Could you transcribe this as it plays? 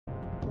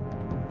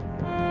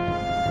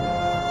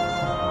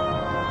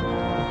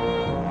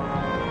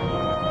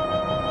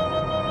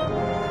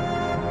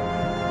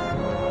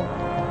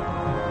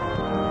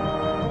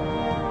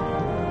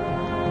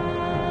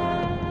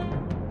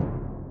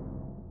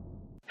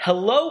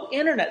Hello,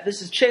 Internet.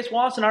 This is Chase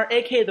Wassenaar,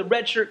 a.k.a. the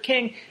Red Shirt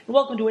King, and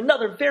welcome to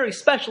another very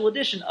special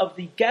edition of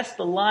the Guess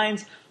the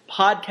Lines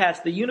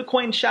podcast. The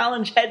Unikoin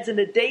Challenge heads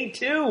into day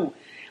 2.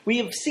 We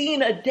have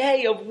seen a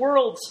day of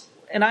worlds,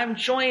 and I'm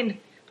joined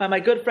by my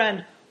good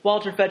friend,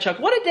 Walter Fedchuk.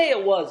 What a day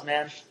it was,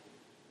 man.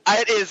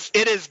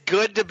 It is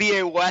good to be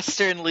a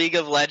Western League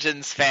of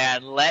Legends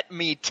fan. Let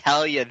me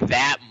tell you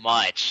that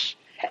much.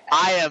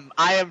 I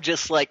am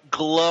just like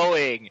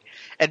glowing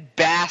and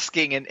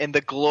basking in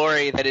the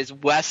glory that is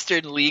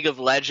Western League of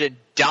Legends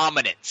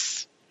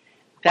dominance.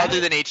 Other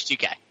than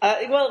H2K.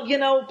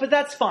 But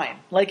that's fine.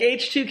 Like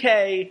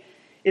H2K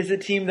is a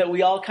team that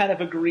we all kind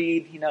of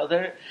agreed,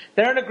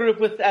 they're in a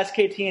group with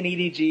SKT and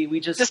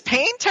EDG. Does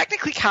Pain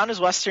technically count as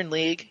Western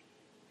League?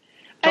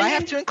 Do I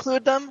have to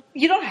include them?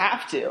 You don't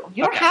have to.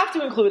 You don't have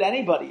to include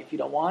anybody if you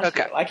don't want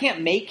to. I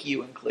can't make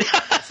you include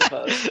them, I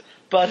suppose.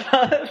 But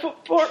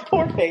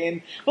poor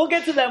Pain. We'll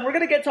get to them. We're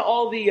going to get to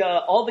all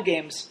the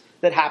games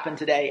that happened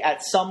today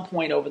at some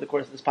point over the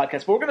course of this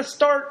podcast. But we're going to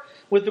start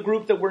with the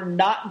group that we're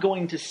not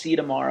going to see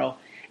tomorrow,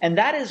 and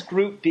that is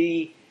Group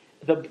B,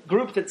 the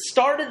group that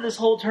started this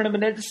whole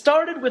tournament. It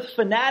started with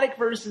Fnatic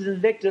versus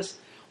Invictus.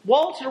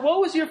 Walter,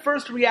 what was your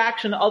first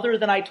reaction other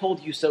than I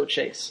told you so,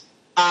 Chase?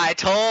 I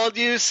told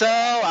you so.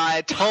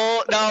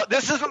 No,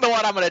 this isn't the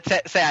one I'm going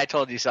to say I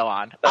told you so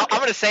on. Okay. I'm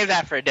going to save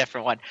that for a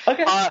different one.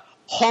 Okay.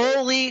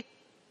 Holy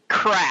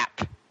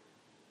crap.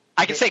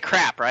 I can say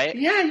crap, right?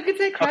 Yeah, you can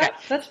say crap. Okay.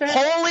 That's fair.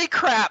 Holy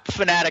crap,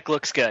 Fnatic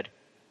looks good.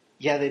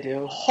 Yeah, they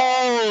do.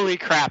 Holy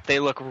crap, they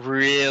look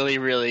really,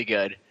 really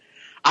good.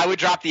 I would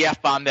drop the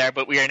F-bomb there,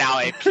 but we are now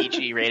a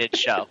PG-rated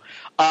show.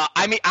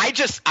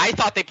 I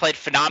thought they played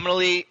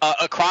phenomenally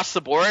across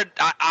the board.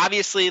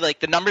 Obviously,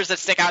 like the numbers that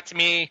stick out to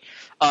me,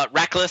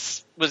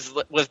 Reckless was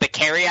the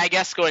carry, I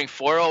guess, going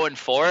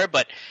 4-0-4.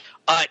 But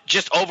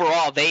just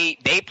overall, they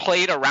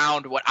played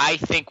around what I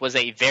think was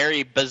a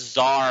very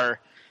bizarre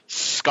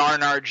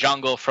Skarnar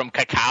jungle from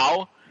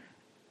Kakao.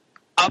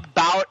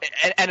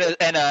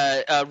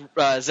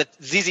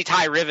 ZZ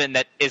Tai Riven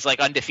that is like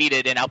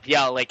undefeated in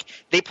LPL. Like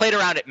they played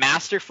around it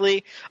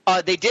masterfully.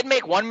 They did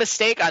make one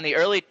mistake on the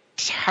early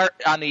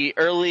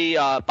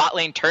bot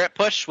lane turret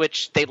push,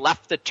 which they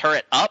left the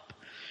turret up.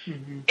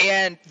 Mm-hmm.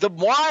 And the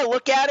more I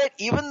look at it,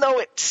 even though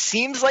it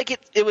seems like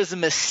it was a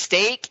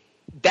mistake,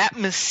 that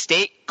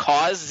mistake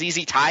caused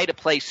ZZ Tai to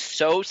play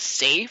so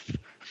safe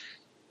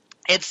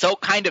and so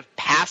kind of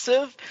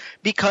passive,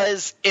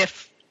 because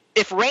if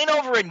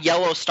Reignover and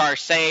Yellowstar,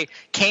 say,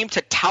 came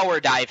to tower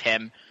dive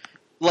him,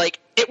 like,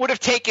 it would have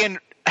taken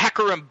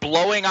Hecarim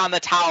blowing on the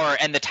tower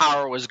and the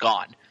tower was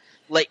gone.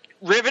 Like,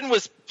 Riven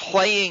was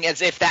playing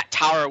as if that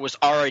tower was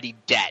already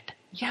dead.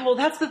 Yeah, well,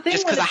 that's the thing.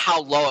 Just because of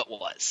how low it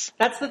was.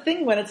 That's the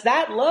thing. When it's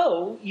that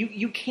low,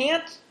 you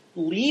can't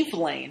leave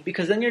lane,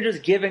 because then you're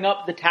just giving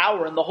up the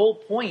tower, and the whole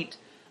point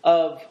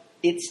of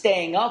it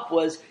staying up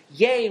was,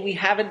 yay, we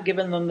haven't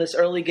given them this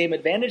early game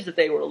advantage that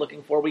they were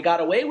looking for. We got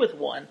away with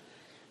one.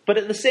 But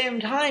at the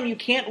same time, you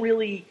can't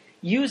really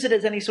use it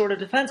as any sort of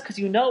defense, because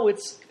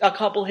it's a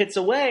couple hits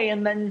away,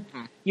 and then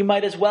you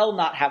might as well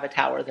not have a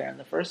tower there in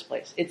the first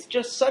place. It's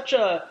just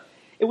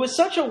it was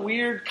such a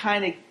weird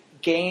kind of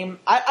game.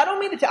 I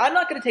don't mean I'm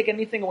not going to take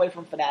anything away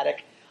from Fnatic.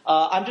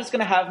 I'm just going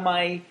to have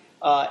my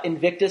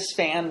Invictus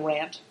fan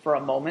rant for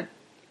a moment.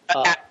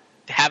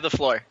 Have the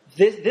floor.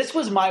 This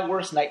was my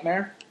worst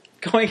nightmare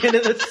going into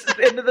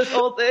this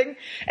whole thing,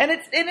 and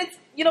it's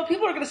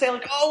people are going to say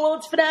like, oh well,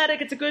 it's Fnatic,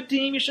 it's a good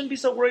team, you shouldn't be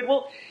so worried.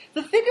 Well,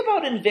 the thing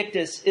about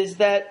Invictus is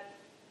that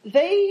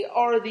they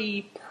are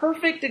the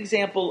perfect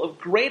example of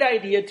great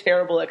idea,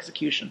 terrible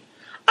execution.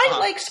 I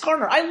like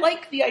Skarnar. I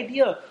like the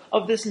idea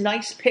of this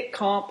nice pick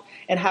comp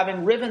and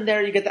having Riven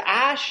there. You get the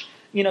Ashe,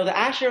 the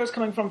Ashe arrows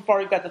coming from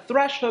far. You've got the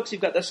Thresh hooks.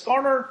 You've got the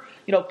Skarnar,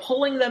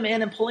 pulling them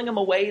in and pulling them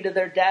away to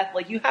their death.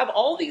 Like, you have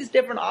all these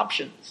different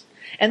options.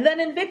 And then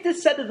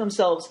Invictus said to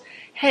themselves,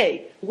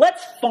 hey,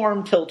 let's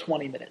farm till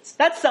 20 minutes.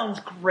 That sounds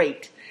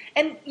great.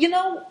 And,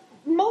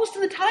 most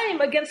of the time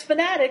against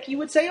Fnatic, you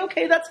would say,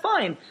 okay, that's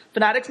fine.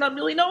 Fnatic's not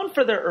really known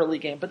for their early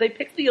game, but they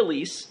picked the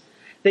Elise.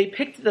 They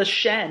picked the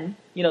Shen,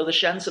 the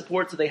Shen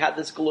support, so they had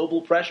this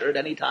global pressure at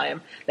any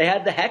time. They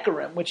had the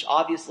Hecarim, which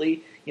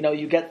obviously,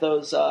 you get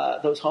those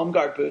home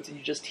guard boots and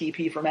you just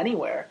TP from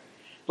anywhere.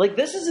 Like,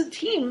 this is a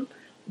team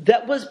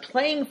that was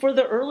playing for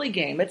the early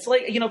game. It's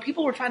like,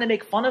 people were trying to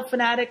make fun of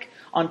Fnatic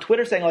on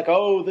Twitter, saying like,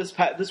 oh,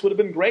 this would have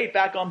been great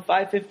back on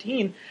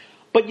 5.15.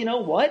 But you know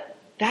what?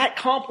 That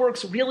comp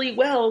works really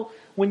well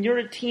when you're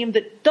a team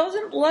that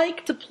doesn't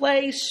like to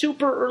play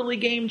super early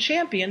game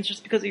champions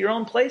just because of your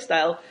own play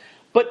style.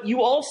 But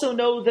you also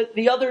know that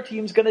the other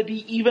team's going to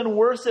be even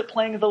worse at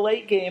playing the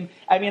late game,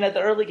 at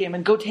the early game,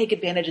 and go take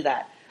advantage of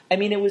that.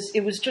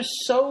 It was just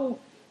so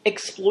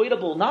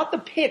exploitable. Not the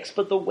picks,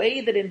 but the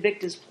way that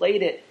Invictus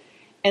played it.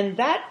 And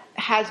that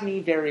has me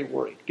very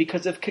worried,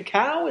 because if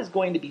Kakao is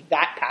going to be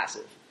that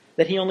passive,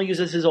 that he only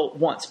uses his ult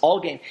once all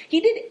game, he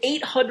did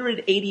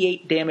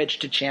 888 damage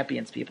to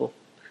champions, people.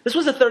 This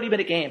was a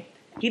 30-minute game.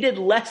 He did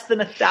less than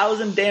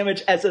 1,000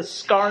 damage as a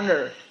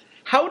Skarner.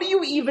 How do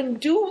you even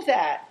do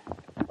that?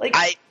 Like,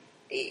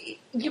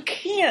 you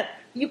can't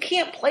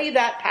play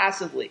that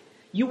passively.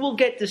 You will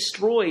get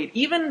destroyed.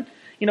 Even,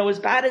 as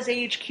bad as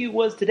AHQ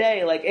was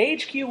today, like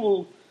AHQ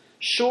will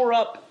shore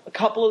up a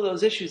couple of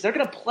those issues. They're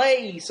going to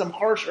play some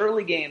harsh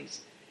early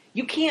games.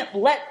 You can't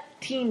let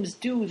teams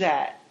do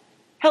that.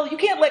 Hell, you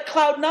can't let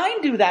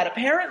Cloud9 do that,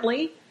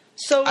 apparently.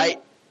 So I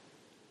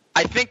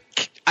think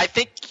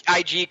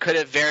IG could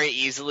have very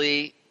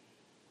easily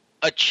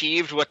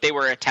achieved what they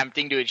were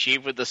attempting to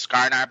achieve with the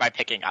Skarnar by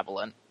picking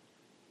Evelynn.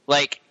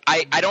 Like,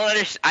 I don't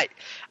understand.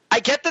 I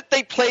get that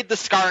they played the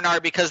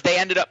Skarnar because they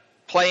ended up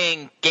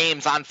playing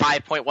games on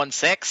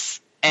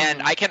 5.16,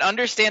 and I can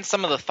understand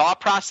some of the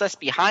thought process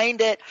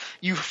behind it.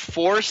 You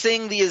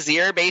forcing the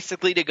Azir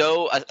basically to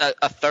go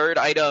a third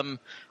item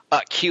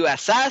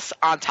QSS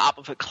on top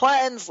of a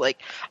cleanse.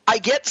 Like, I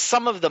get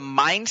some of the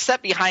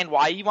mindset behind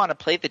why you want to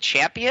play the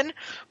champion,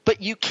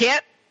 but you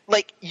can't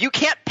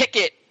pick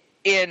it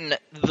in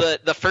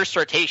the first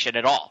rotation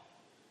at all.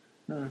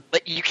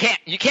 Like, you can't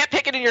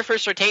pick it in your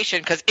first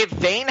rotation, because if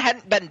Vayne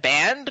hadn't been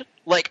banned,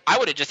 like,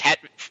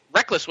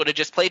 Reckless would have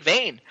just played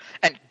Vayne,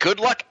 and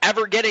good luck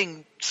ever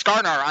getting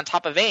Skarnar on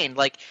top of Vayne.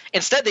 Like,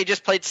 instead they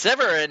just played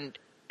Sivir, and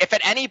if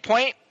at any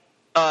point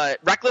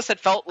Reckless had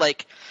felt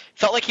like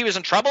he was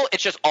in trouble,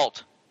 it's just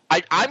ult.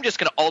 I'm just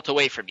gonna ult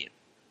away from you.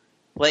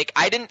 Like,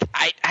 I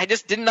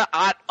just did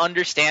not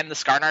understand the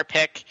Skarnar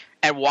pick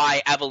and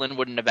why Evelynn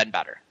wouldn't have been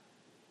better.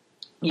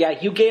 Yeah,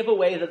 you gave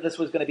away that this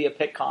was going to be a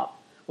pick comp,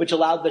 which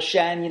allowed the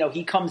Shen,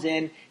 he comes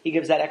in, he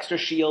gives that extra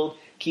shield,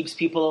 keeps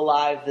people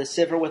alive, the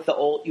Sivir with the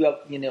ult, you have,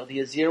 the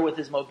Azir with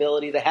his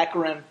mobility, the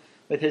Hecarim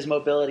with his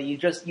mobility.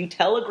 You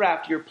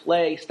telegraphed your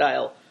play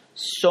style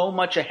so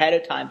much ahead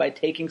of time by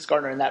taking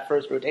Skarnar in that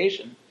first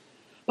rotation.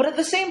 But at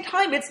the same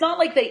time, it's not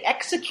like they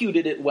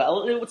executed it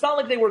well. It's not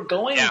like they were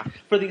going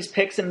for these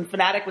picks and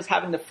Fnatic was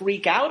having to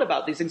freak out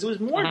about these things. It was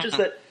more just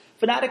that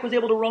Fnatic was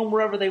able to roam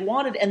wherever they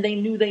wanted, and they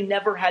knew they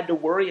never had to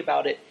worry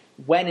about it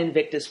when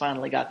Invictus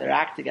finally got their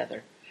act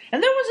together.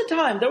 And there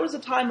was a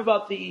time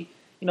about the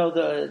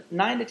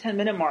 9 to 10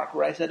 minute mark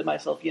where I said to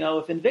myself,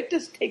 if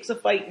Invictus takes a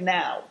fight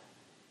now,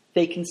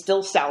 they can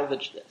still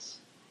salvage this.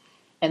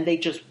 And they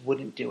just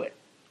wouldn't do it.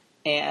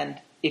 And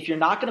if you're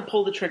not going to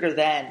pull the trigger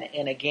then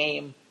in a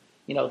game,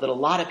 that a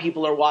lot of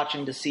people are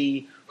watching to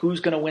see who's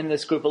going to win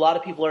this group, a lot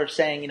of people are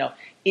saying,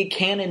 it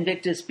can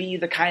Invictus be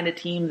the kind of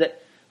team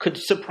that could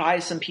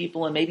surprise some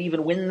people and maybe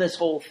even win this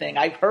whole thing.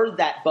 I've heard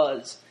that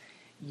buzz.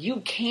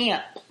 You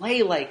can't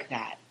play like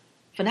that.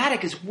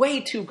 Fnatic is way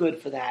too good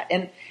for that.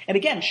 And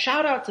again,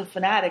 shout out to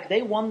Fnatic.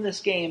 They won this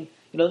game.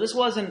 This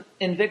wasn't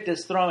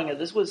Invictus throwing it.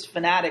 This was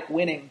Fnatic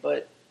winning.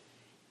 But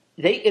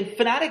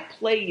Fnatic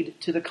played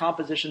to the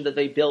composition that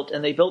they built,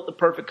 and they built the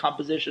perfect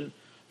composition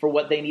for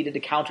what they needed to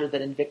counter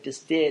that Invictus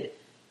did.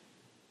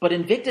 But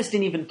Invictus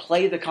didn't even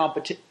play the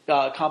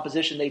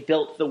composition they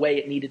built the way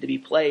it needed to be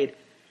played.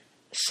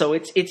 So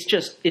it's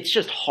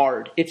just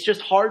hard. It's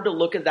just hard to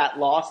look at that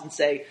loss and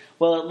say,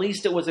 well, at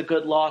least it was a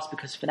good loss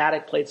because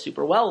Fnatic played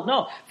super well.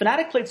 No,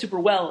 Fnatic played super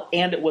well,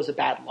 and it was a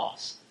bad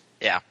loss.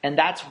 Yeah. And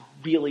that's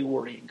really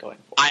worrying going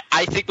forward.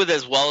 I think with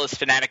as well as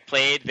Fnatic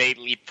played, they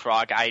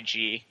leapfrog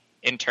IG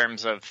in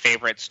terms of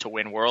favorites to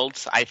win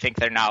Worlds. I think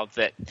they're now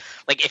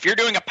like, if you're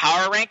doing a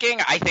power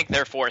ranking, I think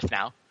they're fourth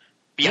now,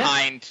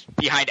 behind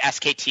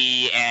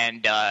SKT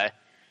and LGD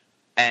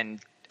and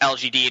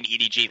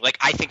EDG. Like,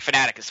 I think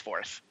Fnatic is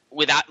fourth.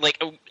 Without, like,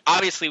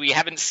 obviously we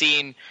haven't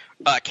seen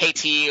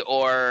KT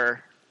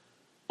or,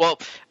 well,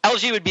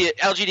 LGD would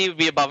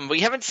be above them, but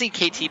we haven't seen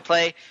KT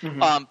play.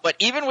 But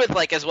even with,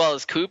 like, as well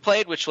as KOO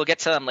played, which we'll get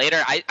to them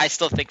later, I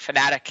still think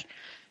Fnatic.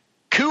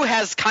 KOO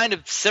has kind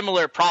of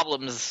similar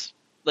problems,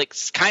 like,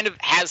 kind of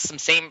has some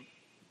same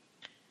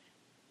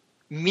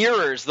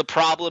mirrors the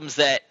problems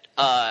that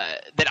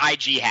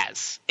IG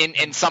has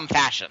in some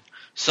fashion.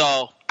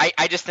 So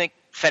I just think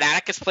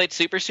Fnatic has played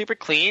super, super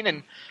clean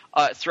and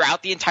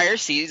throughout the entire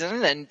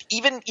season, and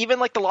even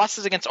like the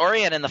losses against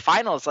Orion in the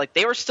finals, like,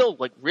 they were still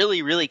like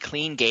really, really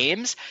clean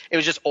games. It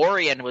was just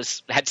Orion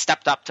had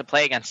stepped up to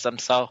play against them.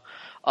 So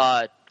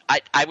I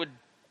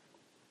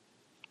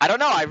don't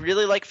know. I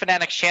really like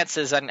Fnatic's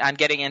chances on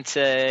getting into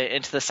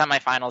the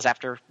semifinals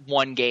after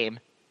one game.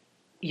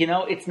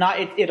 It's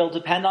not. It'll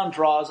depend on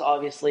draws,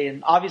 obviously,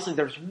 and obviously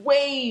there's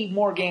way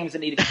more games that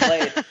need to be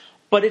played,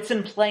 but it's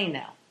in play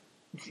now.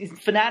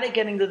 Fnatic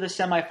getting to the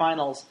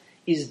semifinals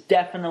is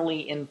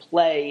definitely in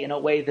play in a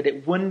way that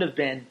it wouldn't have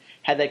been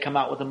had they come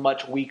out with a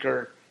much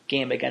weaker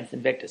game against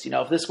Invictus.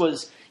 If this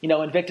was,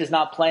 Invictus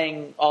not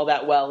playing all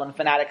that well and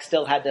Fnatic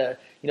still had to,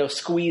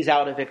 squeeze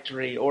out a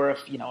victory, or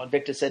if,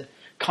 Invictus had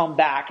come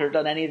back or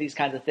done any of these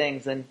kinds of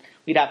things, then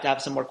we'd have to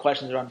have some more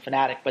questions around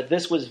Fnatic. But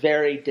this was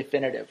very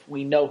definitive.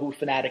 We know who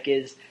Fnatic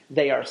is.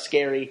 They are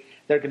scary.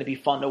 They're going to be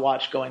fun to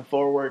watch going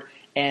forward.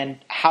 And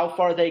how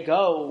far they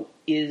go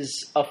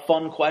is a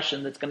fun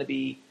question that's going to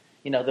be,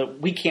 that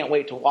we can't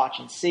wait to watch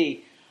and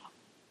see.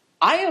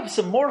 I have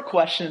some more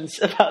questions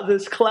about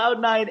this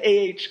Cloud9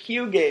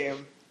 AHQ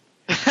game.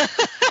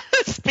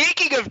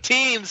 Speaking of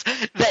teams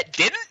that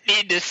didn't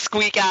need to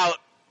squeeze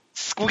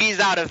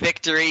out a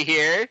victory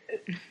here.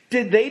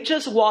 Did they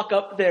just walk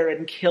up there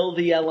and kill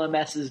the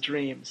LMS's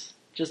dreams?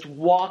 Just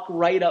walk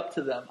right up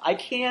to them. I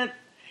can't.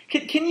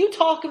 Can you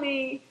talk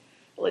me?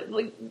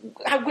 Like,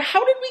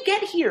 how did we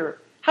get here?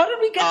 How did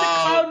we get to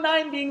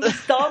Cloud9 being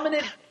this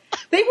dominant?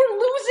 They were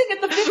losing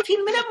at the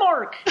 15-minute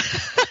mark,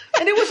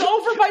 and it was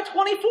over by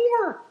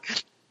 24.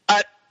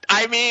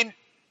 I mean,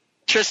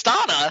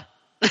 Tristana.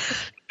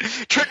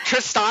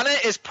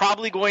 Tristana is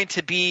probably going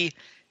to be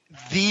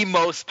the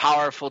most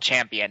powerful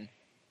champion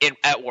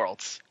at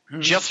Worlds.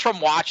 Mm-hmm. Just from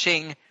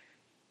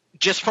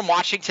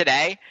watching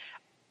today.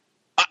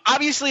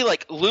 Obviously,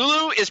 like,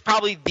 Lulu is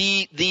probably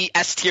the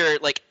S tier,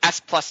 like S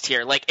plus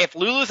tier. Like, if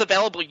Lulu's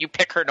available, you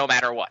pick her no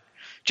matter what,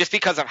 just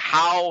because of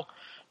how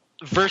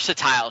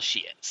versatile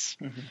she is.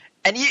 Mm-hmm.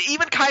 And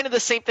even kind of the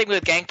same thing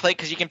with Gangplank,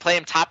 because you can play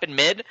him top and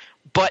mid.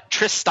 But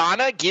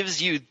Tristana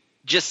gives you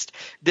just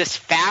this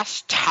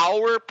fast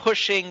tower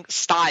pushing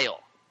style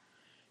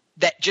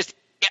that just,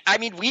 I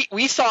mean,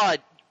 we saw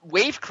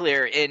wave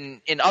clear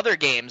in other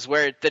games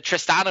where the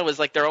Tristana was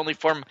like their only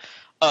form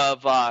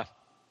of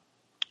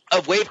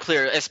wave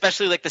clear,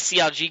 especially like the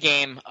CLG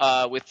game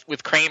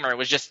with Kramer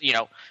was just, you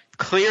know,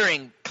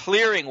 clearing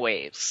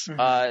waves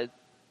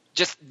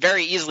just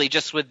very easily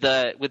just with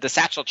the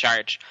satchel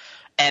charge,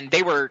 and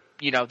they were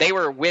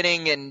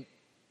winning and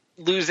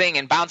losing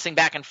and bouncing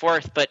back and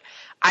forth. But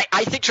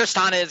I think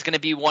Tristana is going to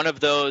be one of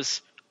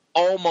those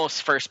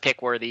almost first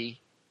pick worthy.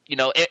 You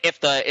know, if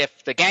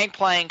the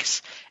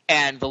Gangplanks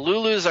and the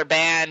Lulus are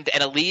banned,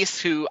 and Elise,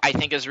 who I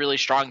think is really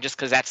strong just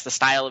because that's the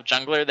style of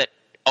jungler that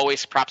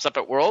always props up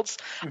at Worlds,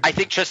 I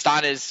think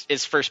Tristana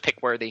is first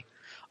pick worthy,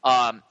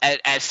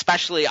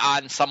 especially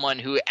on someone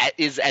who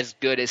is as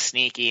good as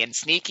Sneaky. And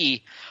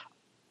Sneaky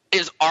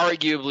is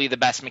arguably the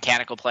best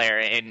mechanical player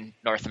in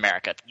North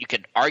America. You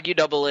could argue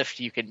Doublelift,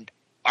 you can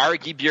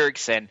argue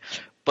Bjergsen,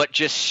 but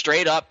just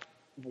straight up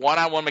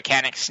one-on-one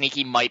mechanics,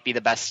 Sneaky might be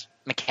the best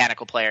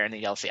mechanical player in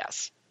the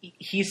LCS.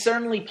 He's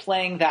certainly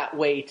playing that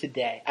way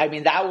today. I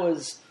mean, that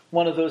was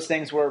one of those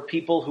things where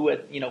people who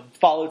had,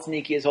 followed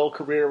Sneaky his whole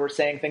career were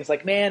saying things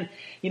like, man,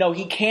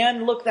 he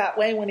can look that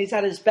way when he's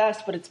at his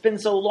best, but it's been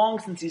so long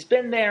since he's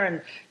been there,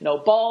 and,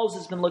 Balls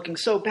has been looking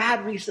so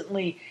bad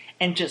recently,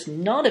 and just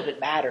none of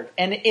it mattered.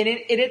 And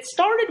it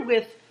started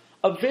with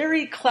a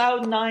very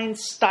Cloud9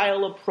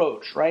 style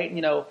approach, right?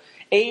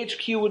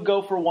 AHQ would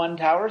go for one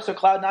tower, so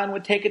Cloud9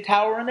 would take a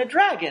tower and a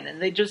dragon,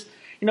 and they just,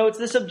 it's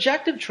this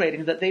objective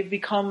trading that they've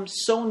become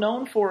so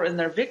known for in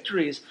their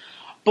victories.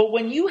 But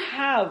when you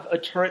have a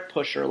turret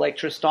pusher like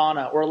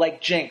Tristana or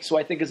like Jinx, who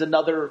I think is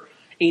another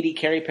AD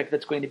carry pick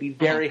that's going to be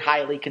very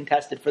highly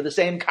contested for the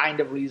same kind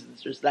of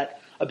reasons, just that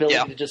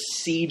ability to just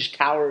siege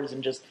towers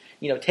and just,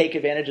 take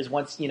advantages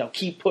once,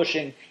 keep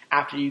pushing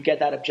after you get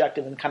that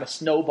objective and kind of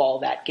snowball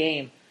that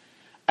game.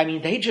 I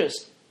mean, they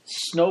just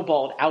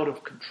snowballed out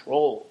of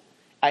control.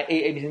 I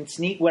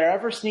mean,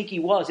 wherever Sneaky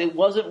was, it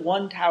wasn't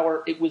one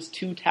tower, it was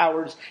two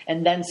towers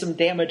and then some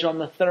damage on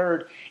the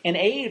third. And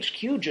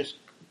AHQ just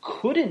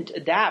couldn't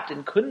adapt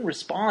and couldn't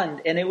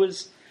respond. And it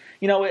was,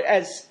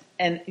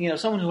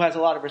 someone who has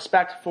a lot of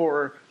respect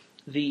for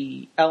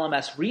the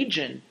LMS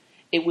region,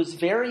 it was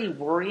very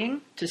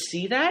worrying to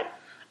see that.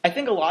 I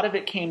think a lot of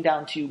it came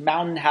down to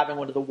Mountain having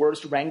one of the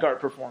worst Rengar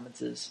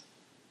performances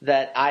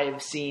that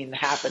I've seen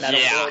happen at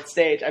a world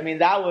stage. I mean,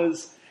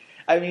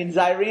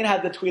 Zyrene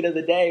had the tweet of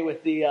the day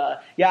with the,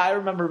 I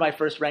remember my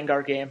first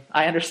Rengar game.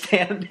 I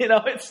understand,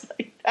 it's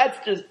like,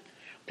 that's just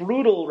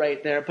brutal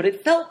right there. But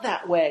it felt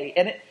that way.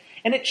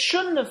 And it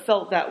shouldn't have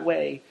felt that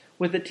way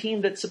with a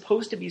team that's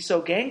supposed to be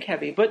so gank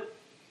heavy. But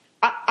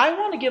I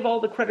want to give all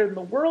the credit in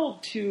the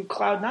world to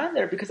Cloud9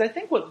 there, because I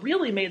think what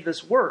really made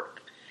this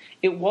work,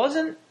 it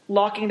wasn't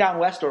locking down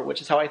Westdoor,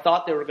 which is how I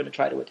thought they were going to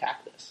try to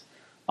attack this.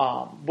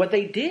 What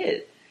they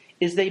did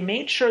is they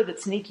made sure that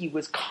Sneaky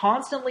was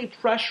constantly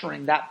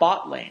pressuring that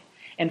bot lane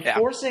and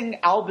forcing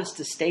Albus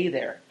to stay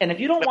there. And if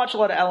you don't watch a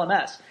lot of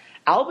LMS,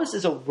 Albus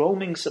is a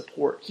roaming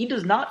support. He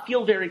does not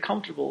feel very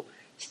comfortable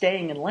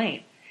staying in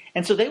lane.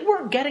 And so they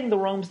weren't getting the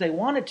roams they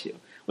wanted to,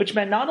 which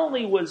meant not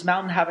only was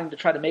Mountain having to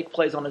try to make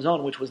plays on his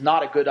own, which was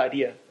not a good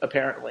idea,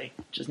 apparently,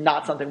 just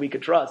not something we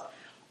could trust,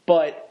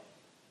 but,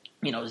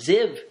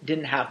 Ziv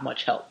didn't have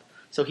much help,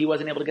 so he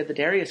wasn't able to get the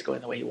Darius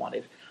going the way he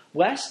wanted.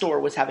 Westdoor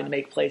was having to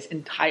make plays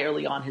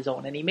entirely on his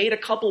own, and he made a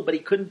couple, but he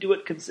couldn't do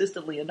it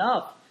consistently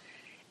enough.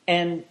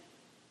 And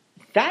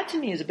that, to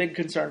me, is a big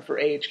concern for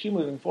AHQ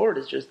moving forward,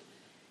 is just,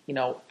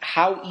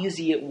 how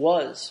easy it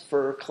was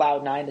for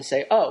Cloud9 to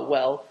say, oh,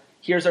 well,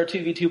 here's our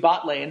 2v2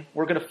 bot lane.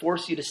 We're going to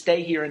force you to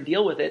stay here and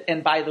deal with it.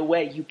 And by the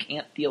way, you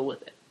can't deal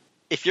with it.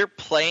 If you're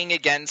playing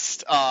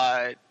against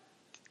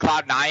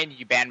Cloud9,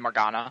 you ban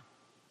Morgana.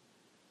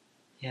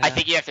 Yeah. I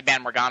think you have to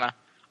ban Morgana.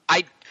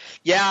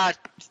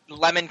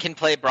 Lemon can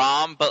play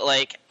Braum, but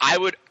I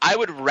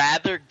would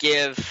rather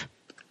give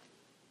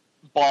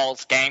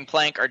Balls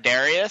Gangplank or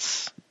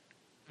Darius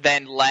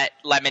than let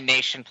Lemon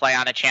Nation play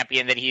on a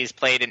champion that he's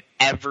played in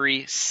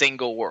every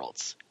single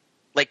Worlds.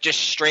 Just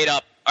straight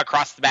up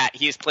across the bat,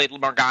 he's played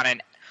Morgana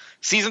in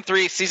Season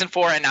 3, Season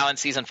 4, and now in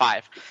Season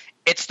 5.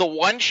 it's the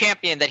one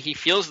champion that he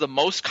feels the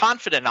most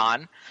confident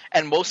on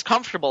and most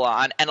comfortable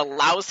on, and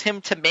allows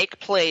him to make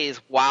plays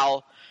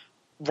while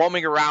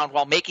roaming around,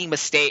 while making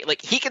mistakes.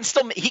 Like, he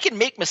can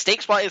make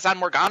mistakes while he's on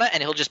Morgana,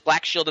 and he'll just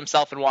black shield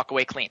himself and walk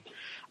away clean.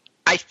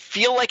 I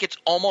feel like it's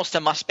almost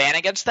a must ban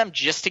against them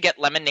just to get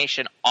Lemon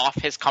Nation off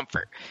his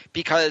comfort,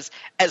 because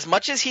as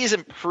much as he's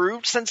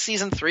improved since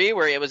season 3,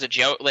 where it was a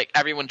joke, like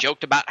everyone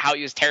joked about how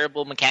he was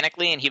terrible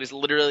mechanically and he was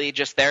literally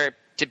just there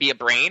to be a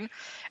brain.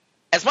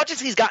 As much as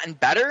he's gotten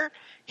better,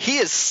 he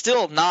is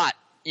still not,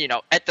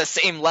 at the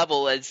same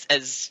level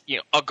as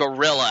a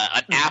Gorilla,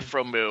 an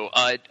Afromoo,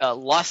 a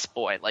Lust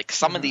Boy, like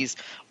some of these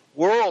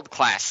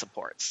world-class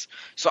supports.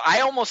 So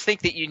I almost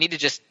think that you need to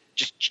just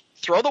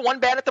throw the one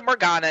ban at the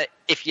Morgana.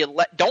 If you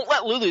don't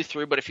let Lulu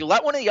through, but if you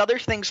let one of the other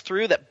things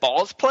through that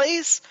Balls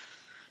plays,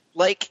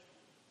 like,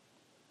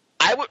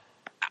 I would,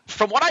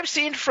 from what I've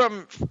seen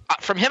from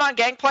him on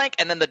Gangplank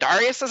and then the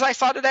Darius as I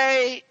saw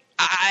today,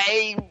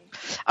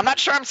 I'm not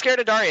sure I'm scared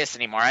of Darius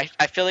anymore.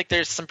 I feel like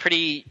there's some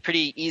pretty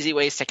easy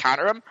ways to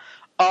counter him.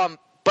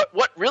 But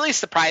what really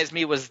surprised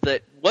me was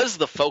the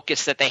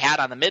focus that they had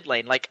on the mid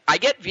lane. Like, I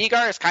get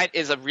Vigar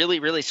is a really,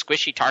 really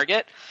squishy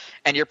target,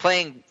 and you're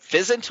playing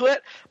Fizz into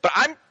it, but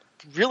I'm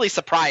really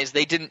surprised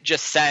they didn't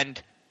just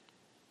send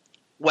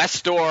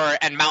Westdoor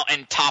and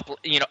Mountain top,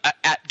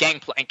 at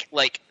Gangplank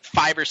like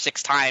 5 or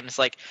 6 times.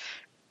 Like,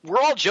 we're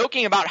all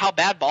joking about how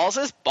bad Balls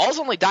is. Balls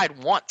only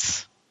died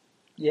once.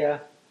 Yeah.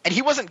 And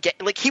he wasn't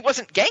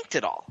ganked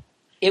at all.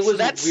 It was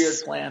a weird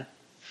plan.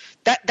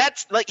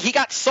 That's like, he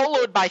got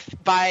soloed by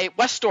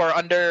Westdoor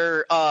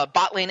under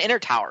bot lane inner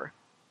tower,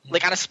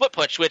 like on a split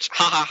push. Which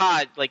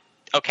like,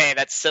 okay,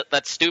 that's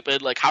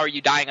stupid. Like, how are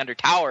you dying under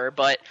tower?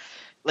 But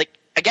like,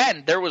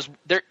 again,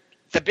 the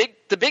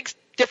big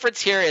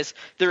difference here is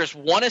there is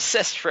 1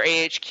 assist for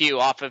AHQ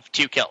off of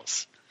 2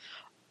 kills.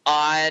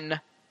 On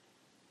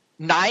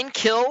 9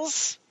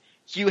 kills,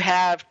 you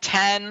have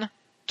 10,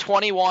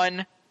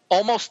 21.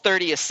 Almost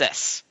 30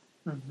 assists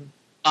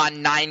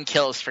on 9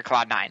 kills for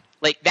Cloud9.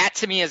 Like, that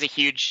to me is a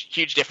huge,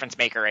 huge difference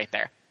maker right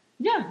there.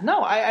 Yeah,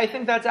 no, I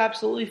think that's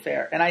absolutely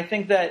fair. And I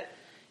think that,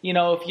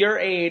 if you're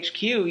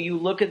AHQ, you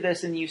look at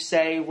this and you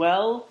say,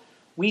 well,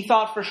 we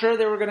thought for sure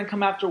they were going to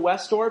come after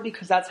Westdoor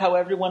because that's how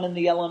everyone in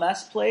the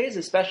LMS plays,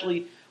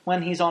 especially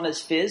when he's on his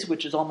Fizz,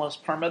 which is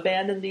almost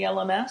permabanned in the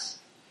LMS.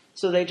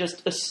 So they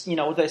just,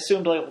 they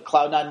assumed like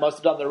Cloud9 must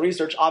have done their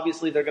research.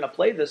 Obviously, they're going to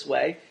play this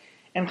way.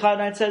 And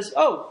Cloud9 says,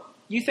 oh,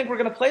 you think we're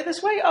going to play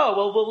this way? Oh,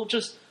 well, we'll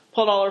just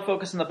put all our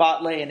focus in the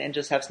bot lane and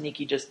just have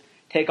Sneaky just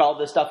take all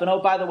this stuff. And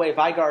oh, by the way,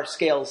 Vigar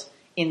scales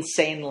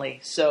insanely.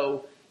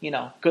 So,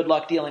 good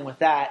luck dealing with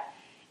that.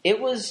 It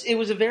was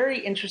a very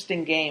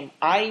interesting game.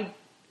 I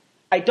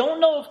don't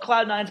know if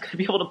Cloud9's going to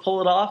be able to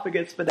pull it off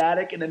against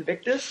Fnatic and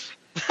Invictus.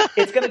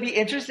 It's going to be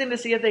interesting to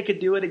see if they could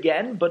do it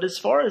again. But as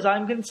far as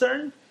I'm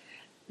concerned,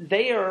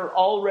 they are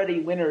already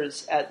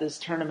winners at this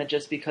tournament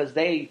just because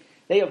they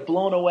have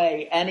blown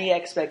away any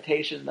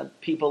expectation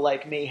that people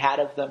like me had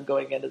of them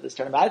going into this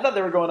tournament. I thought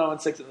they were going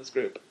 0-6 in this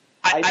group.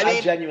 I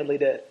genuinely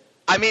did.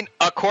 I mean,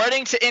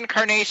 according to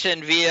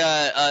Incarnation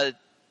via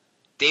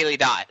Daily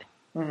Dot,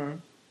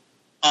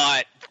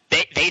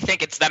 they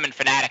think it's them and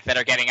Fnatic that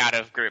are getting out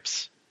of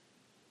groups.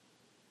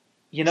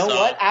 You know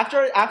what?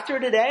 After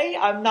today,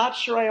 I'm not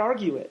sure I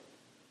argue it.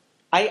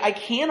 I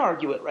can't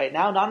argue it right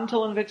now, not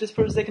until Invictus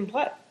proves they can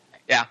play.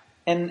 Yeah.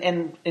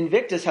 And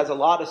Invictus has a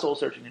lot of soul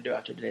searching to do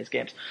after today's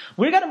games.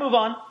 We're going to move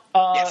on.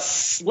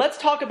 Yes. Let's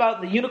talk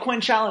about the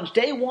Unikoin Challenge.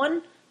 Day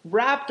 1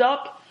 wrapped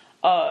up.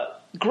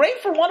 Great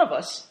for one of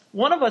us.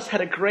 One of us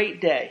had a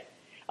great day,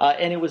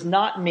 and it was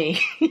not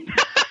me.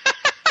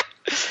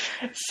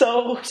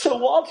 So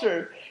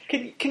Walter,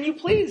 can you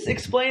please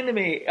explain to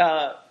me?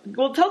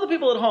 Well, tell the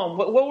people at home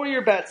what were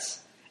your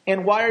bets,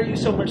 and why are you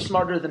so much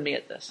smarter than me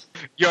at this?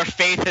 Your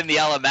faith in the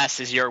LMS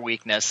is your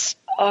weakness.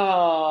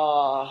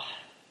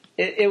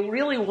 It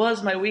really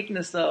was my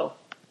weakness, though.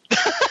 In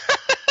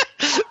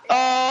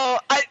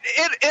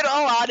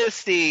all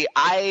honesty,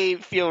 I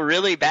feel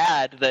really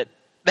bad that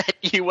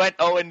you went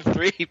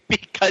 0-3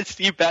 because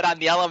you bet on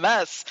the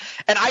LMS,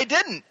 and I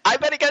didn't. I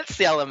bet against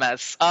the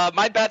LMS.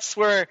 My bets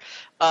were,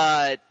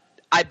 I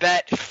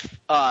bet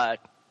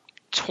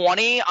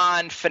 20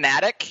 on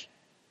Fnatic,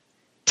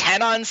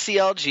 10 on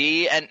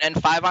CLG,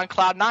 and 5 on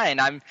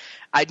Cloud9.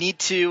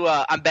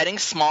 I'm betting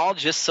small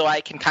just so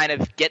I can kind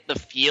of get the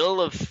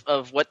feel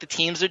of what the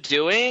teams are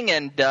doing,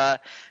 and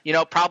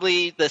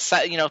probably around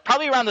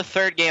the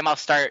 3rd game I'll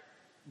start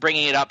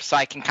bringing it up so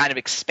I can kind of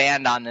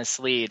expand on this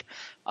lead.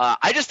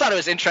 I just thought it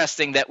was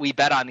interesting that we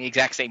bet on the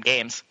exact same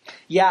games.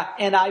 Yeah,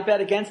 and I bet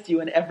against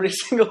you in every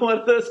single one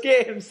of those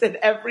games, and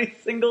every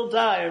single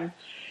time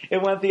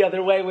it went the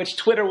other way, which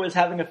Twitter was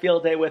having a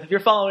field day with. If you're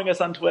following us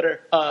on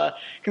Twitter,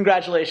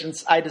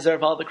 congratulations. I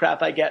deserve all the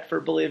crap I get for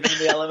believing in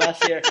the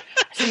LMS here.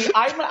 See,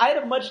 I had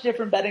a much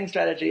different betting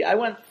strategy. I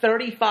went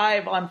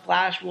 35 on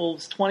Flash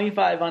Wolves,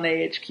 25 on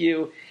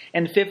AHQ,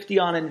 and 50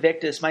 on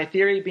Invictus. My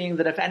theory being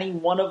that if any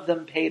one of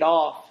them paid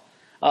off,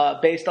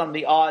 based on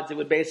the odds, it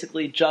would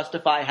basically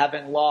justify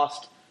having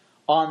lost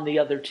on the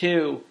other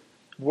two.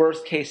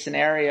 worst case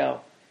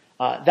scenario.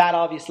 That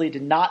obviously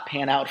did not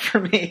pan out for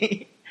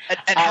me.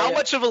 And how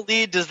much of a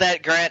lead does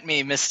that grant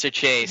me, Mr.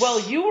 Chase? Well,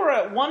 you were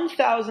at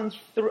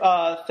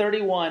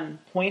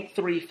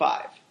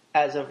 1,031.35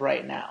 as of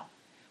right now,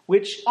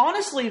 which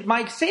honestly,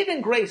 my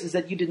saving grace is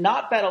that you did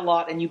not bet a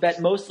lot and you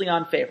bet mostly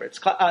on favorites.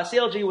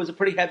 CLG was a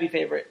pretty heavy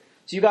favorite,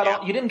 so you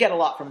didn't get a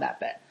lot from that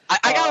bet.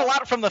 I got a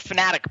lot from the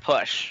Fnatic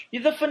push.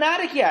 The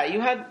Fnatic,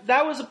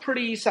 that was a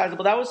pretty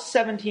sizable. That was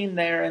 17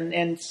 there,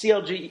 and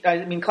CLG,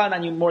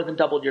 Cloud9, you more than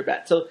doubled your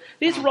bet. So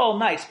these were all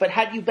nice, but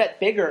had you bet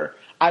bigger,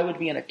 I would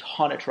be in a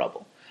ton of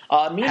trouble.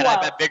 Meanwhile, had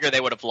I bet bigger, they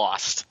would have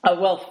lost.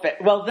 Well,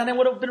 then it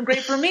would have been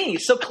great for me.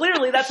 So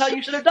clearly, that's how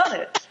you should have done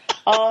it.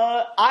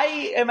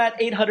 I am at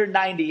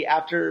 890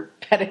 after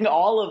betting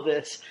all of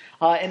this,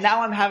 and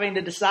now I'm having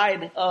to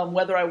decide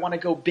whether I want to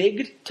go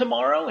big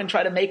tomorrow and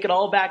try to make it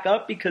all back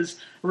up because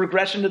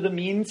regression to the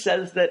mean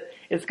says that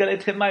it's going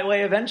to tip my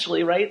way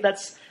eventually, right?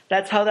 That's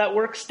how that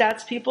works,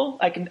 stats people.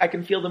 I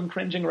can feel them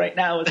cringing right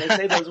now as I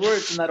say those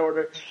words in that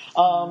order.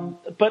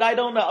 But I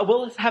don't know.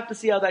 We'll have to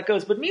see how that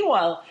goes. But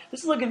meanwhile,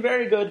 this is looking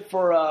very good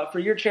for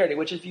your charity,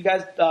 which if you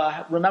guys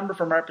remember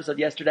from our episode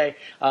yesterday,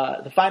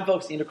 the fine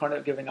folks at Unikoin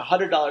are giving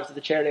 $100 to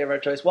the charity of our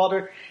choice.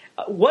 Walter,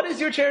 what is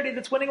your charity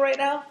that's winning right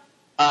now?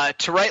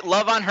 To write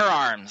love on her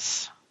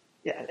arms.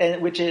 Yeah,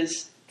 and which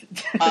is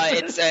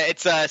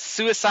it's a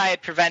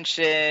suicide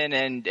prevention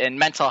and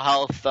mental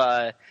health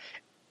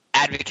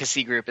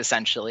advocacy group,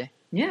 essentially.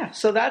 Yeah,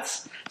 so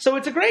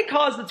it's a great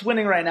cause that's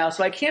winning right now.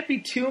 So I can't be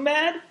too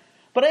mad,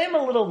 but I am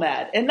a little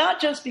mad, and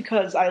not just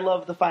because I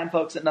love the fine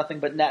folks at Nothing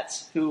But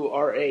Nets, who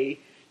are a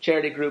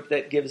charity group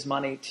that gives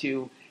money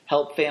to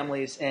help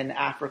families in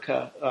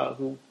Africa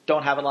who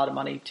don't have a lot of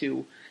money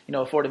to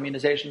afford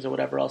immunizations or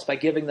whatever else by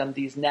giving them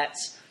these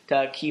nets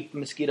to keep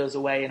mosquitoes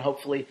away and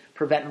hopefully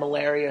prevent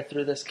malaria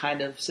through this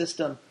kind of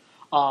system.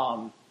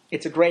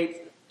 It's a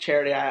great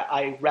charity.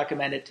 I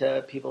recommend it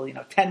to people.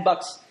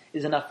 $10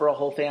 is enough for a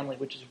whole family,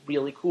 which is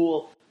really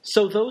cool.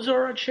 So those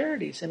are our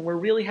charities, and we're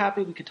really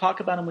happy we could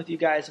talk about them with you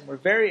guys, and we're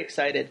very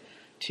excited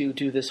to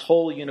do this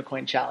whole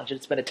Unikoin challenge.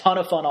 It's been a ton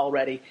of fun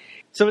already.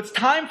 So it's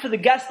time for the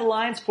Guess the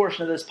Lines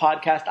portion of this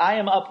podcast. I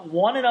am up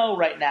 1-0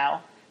 right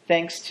now,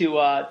 thanks to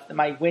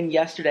my win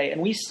yesterday.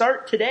 And we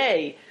start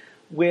today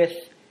with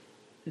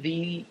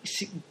the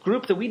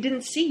group that we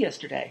didn't see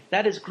yesterday.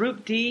 That is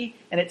Group D,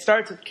 and it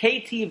starts with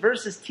KT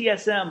versus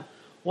TSM.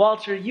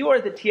 Walter, you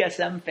are the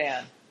TSM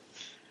fan.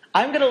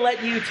 I'm going to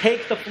let you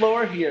take the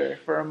floor here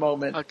for a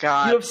moment. Oh,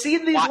 God. You have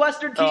seen these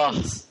Western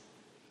teams.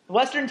 The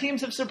Western teams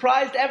have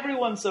surprised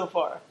everyone so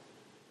far.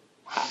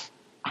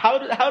 How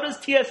does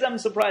TSM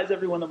surprise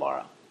everyone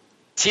tomorrow?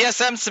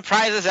 TSM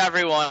surprises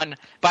everyone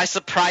by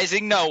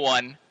surprising no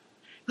one.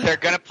 They're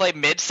going to play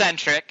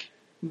mid-centric.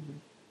 Mm-hmm.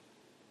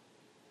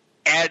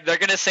 And they're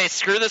going to say,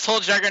 screw this whole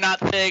Juggernaut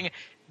thing.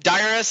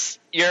 Dyrus,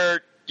 you're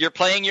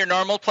playing your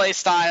normal play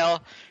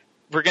style.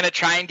 We're going to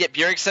try and get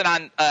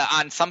Bjergsen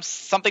on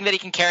something that he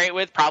can carry it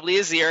with, probably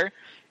Azir.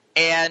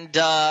 And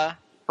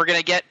we're going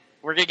to get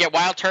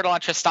Wild Turtle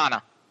on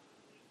Tristana.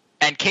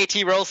 And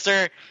KT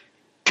Rolster,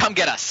 come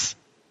get us.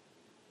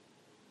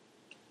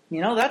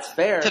 That's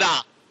fair.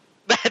 Ta-da.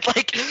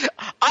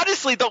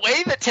 Honestly, the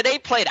way that today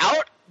played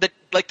out,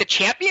 the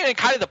champion and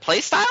kind of the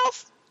play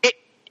styles,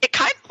 it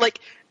kind of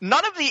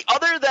none of the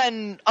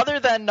other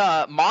than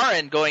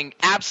Marin going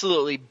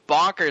absolutely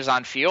bonkers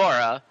on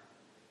Fiora,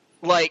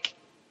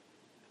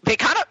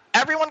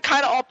 everyone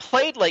kind of all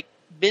played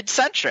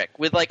mid-centric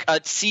with a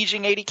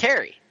sieging AD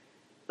carry,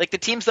 the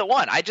teams that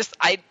won. I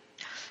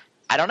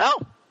don't know.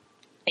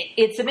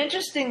 It's an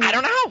interesting. I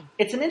don't know.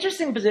 It's an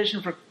interesting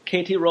position for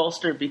KT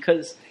Rolster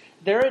because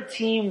they're a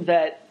team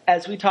that,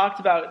 as we talked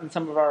about in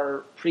some of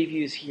our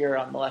previews here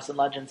on Molest and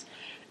Legends,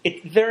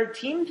 they're a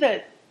team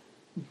that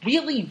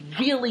really,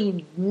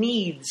 really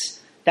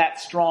needs that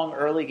strong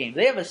early game.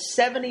 They have a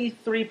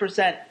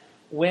 73%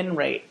 win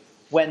rate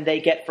when they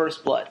get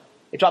first blood.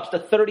 It drops to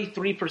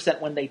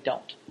 33% when they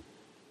don't.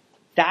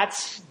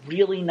 That's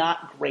really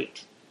not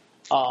great.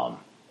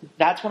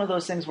 That's one of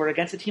those things where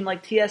against a team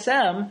like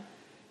TSM,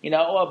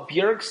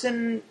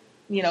 Bjergsen,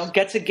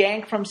 gets a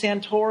gank from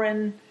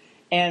Santorin,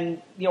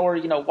 and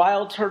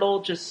Wild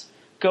Turtle just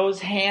goes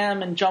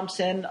ham and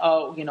jumps in,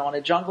 on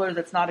a jungler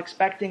that's not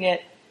expecting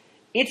it.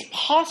 It's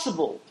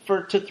possible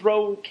to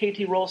throw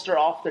KT Rolster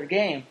off their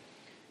game.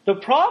 The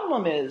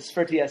problem is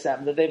for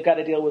TSM that they've got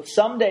to deal with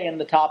someday in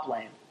the top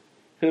lane,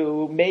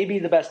 who may be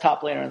the best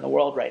top laner in the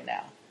world right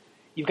now.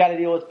 You've got to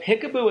deal with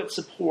Peekaboo at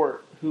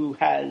support, who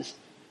has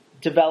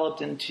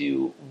developed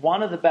into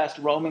one of the best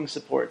roaming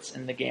supports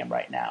in the game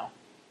right now.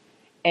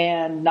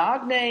 And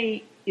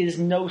Nagne is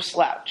no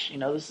slouch.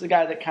 This is a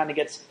guy that kind of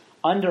gets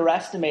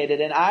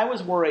underestimated. And I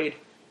was worried,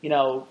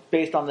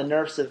 based on the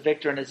nerfs of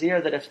Victor and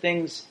Azir, that if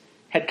things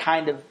had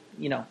kind of,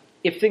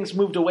 if things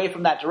moved away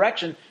from that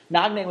direction,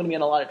 Nagne would be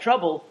in a lot of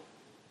trouble.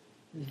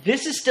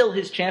 This is still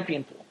his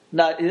champion pool.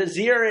 Now,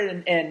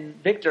 Azir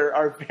and Victor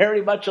are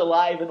very much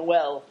alive and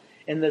well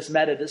in this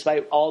meta,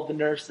 despite all the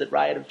nerfs that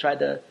Riot have tried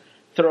to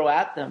throw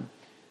at them.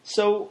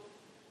 So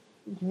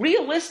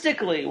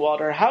realistically,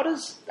 Walter, how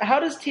does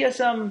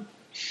TSM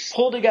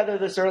pull together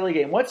this early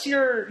game? What's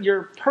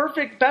your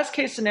perfect best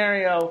case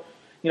scenario?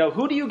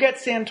 Who do you get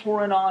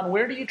Santorin on?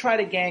 Where do you try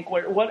to gank?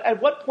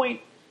 At what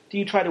point do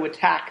you try to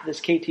attack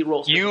this KT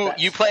role?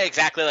 You play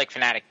exactly like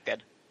Fnatic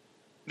did.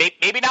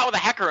 Maybe not with a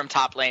Hecarim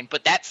top lane,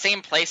 but that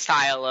same play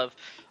style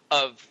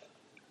of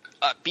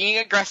being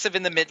aggressive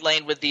in the mid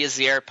lane with the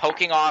Azir,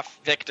 poking off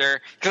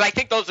Victor, because I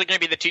think those are going to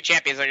be the two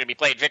champions that are going to be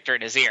played, Victor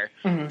and Azir.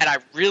 Mm-hmm. And I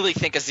really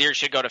think Azir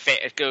should go to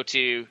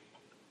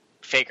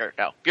Faker.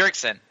 No,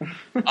 Bjergsen.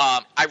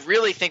 I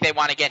really think they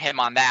want to get him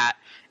on that.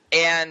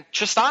 And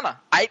Tristana.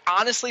 I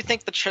honestly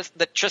think that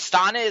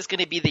Tristana is going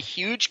to be the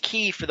huge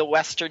key for the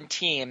Western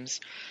teams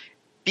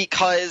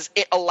because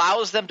it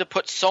allows them to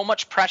put so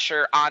much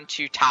pressure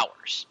onto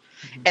towers.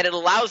 Mm-hmm. And it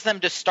allows them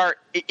to start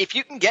 – if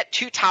you can get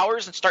 2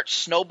 towers and start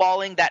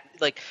snowballing that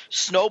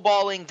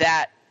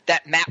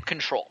map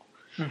control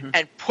mm-hmm.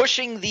 and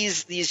pushing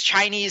these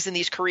Chinese and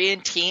these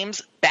Korean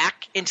teams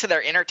back into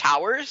their inner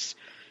towers,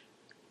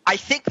 I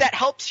think that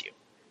helps you.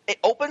 It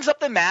opens up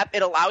the map.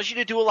 It allows you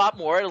to do a lot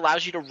more. It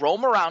allows you to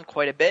roam around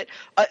quite a bit.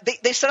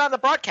 They said on the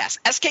broadcast,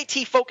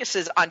 SKT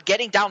focuses on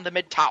getting down the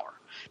mid tower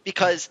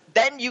because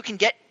then you can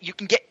get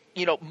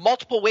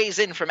multiple ways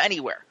in from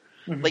anywhere.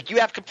 Mm-hmm. Like you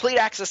have complete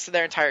access to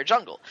their entire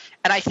jungle.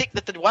 And I think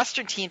that the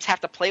Western teams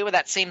have to play with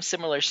that same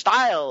similar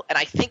style. And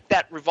I think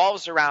that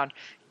revolves around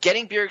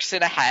getting Bjergsen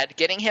ahead,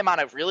 getting him on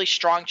a really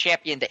strong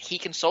champion that he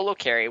can solo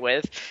carry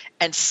with,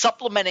 and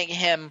supplementing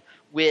him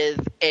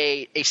with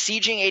a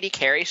sieging AD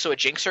carry, so a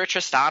Jinx or a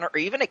Tristana, or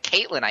even a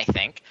Caitlyn, I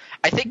think.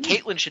 I think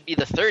Caitlyn should be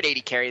the third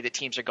AD carry that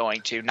teams are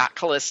going to, not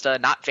Kalista,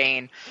 not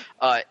Vayne,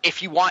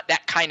 if you want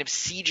that kind of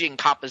sieging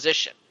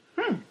composition.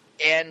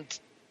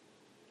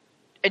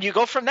 And you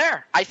go from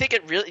there. I think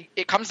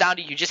it comes down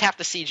to you just have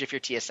to siege if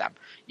you're TSM.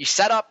 You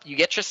set up, you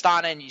get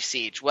Tristana, and you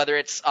siege, whether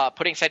it's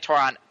putting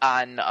Santorin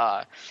on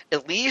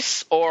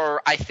Elise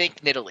or I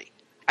think Nidalee.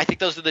 I think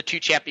those are the 2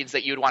 champions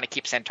that you would want to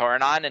keep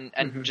Santorin on and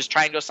mm-hmm. just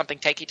try and go something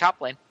tanky top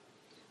lane.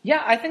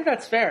 Yeah, I think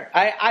that's fair.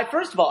 I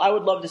first of all, I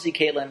would love to see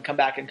Caitlyn come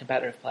back in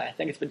competitive play. I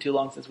think it's been too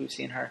long since we've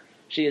seen her.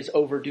 She is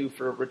overdue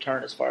for a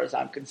return as far as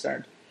I'm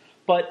concerned.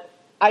 But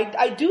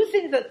I do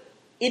think that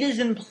it is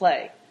in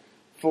play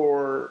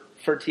for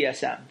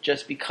TSM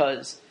just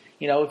because,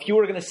 if you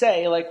were going to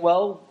say,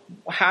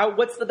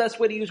 what's the best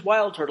way to use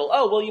Wild Turtle?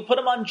 Oh, well, you put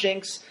him on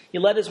Jinx, you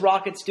let his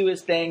rockets do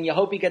his thing, you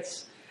hope he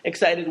gets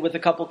excited with a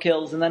couple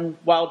kills, and then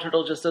Wild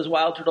Turtle just does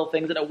Wild Turtle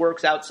things, and it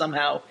works out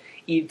somehow,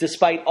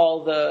 despite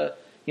all the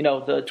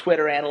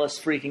Twitter analysts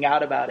freaking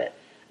out about it.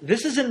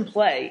 This is in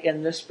play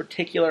in this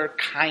particular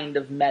kind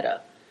of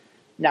meta.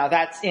 Now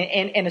that's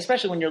and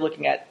especially when you're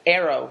looking at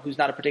Arrow, who's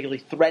not a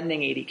particularly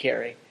threatening AD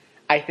carry,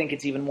 I think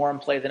it's even more in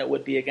play than it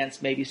would be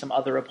against maybe some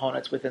other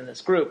opponents within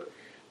this group.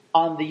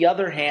 On the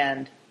other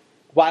hand,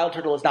 Wild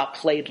Turtle has not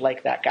played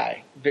like that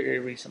guy very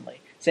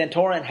recently.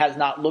 Santorin has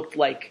not looked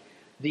like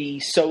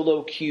the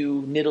solo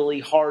queue,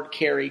 Nidalee hard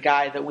carry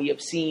guy that we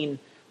have seen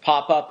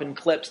pop up in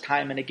clips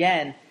time and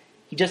again.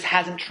 He just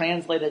hasn't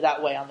translated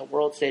that way on the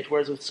world stage.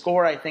 Whereas with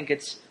Score, I think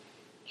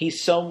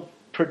he's so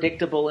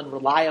predictable and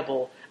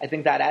reliable. I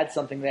think that adds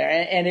something there.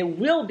 And it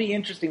will be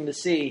interesting to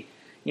see,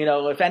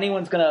 if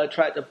anyone's going to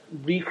try to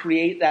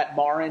recreate that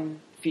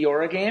Marin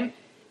Fiora game,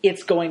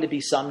 it's going to be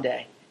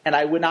someday. And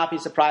I would not be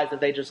surprised if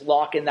they just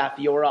lock in that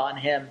Fiora on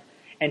him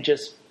and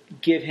just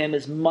give him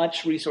as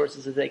much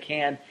resources as they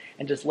can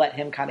and just let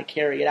him kind of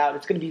carry it out.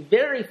 It's going to be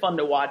very fun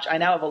to watch. I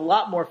now have a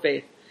lot more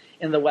faith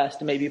in the West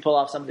to maybe pull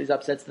off some of these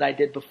upsets than I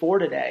did before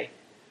today.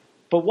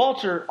 But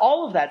Walter,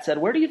 all of that said,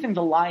 where do you think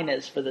the line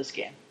is for this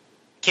game?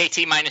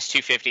 KT minus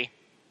 250.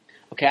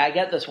 Okay, I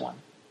get this one.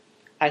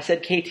 I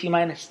said KT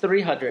minus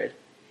 300.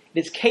 It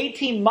is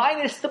KT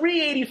minus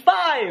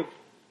 385.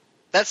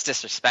 That's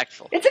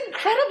disrespectful. It's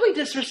incredibly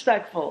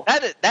disrespectful.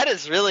 That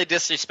is really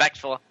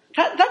disrespectful.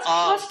 That's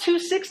plus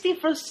 260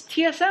 for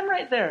TSM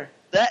right there.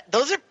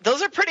 Those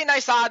are pretty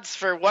nice odds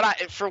for what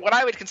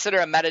I would consider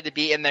a meta to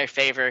be in their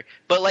favor.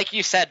 But like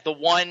you said, the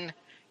one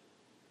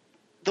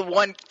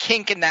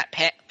kink in that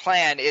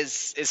plan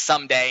is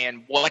someday,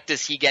 and what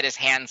does he get his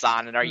hands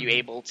on, and are you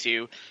able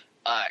to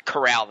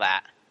corral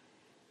that?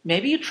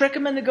 Maybe you trick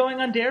him into going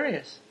on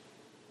Darius.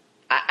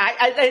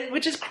 I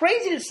which is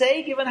crazy to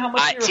say given how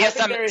much you're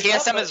hyping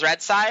Darius up. TSM is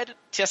red side.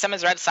 TSM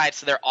is red side,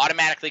 so they're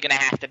automatically going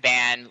to have to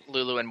ban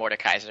Lulu and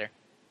Mordekaiser.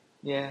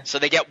 Yeah. So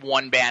they get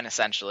one ban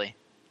essentially.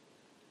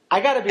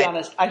 I gotta be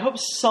honest. I hope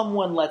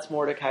someone lets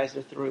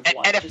Mordekaiser through.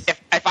 And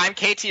if I'm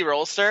KT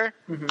Rolster,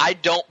 I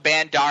don't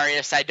ban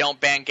Darius, I don't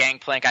ban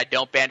Gangplank, I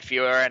don't ban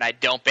Fiora, and I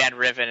don't ban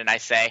Riven, and I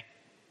say,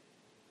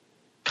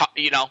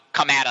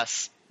 come at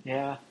us.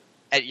 Yeah.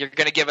 And you're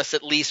going to give us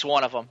at least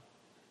one of them.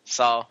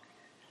 So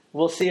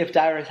we'll see if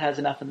Darius has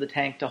enough in the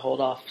tank to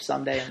hold off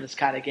someday in this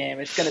kind of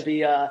game. It's going to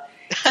be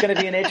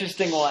an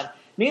interesting one.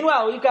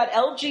 Meanwhile, we've got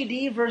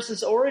LGD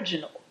versus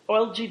Origin.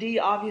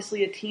 LGD,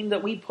 obviously a team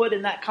that we put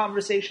in that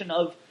conversation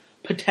of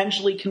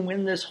potentially can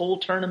win this whole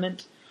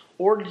tournament.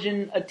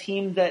 Origin, a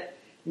team that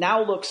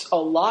now looks a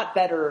lot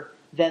better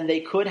than they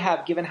could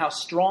have given how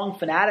strong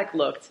Fnatic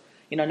looked,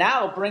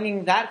 now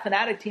bringing that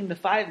Fnatic team to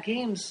 5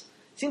 games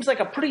seems like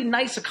a pretty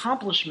nice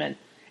accomplishment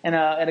and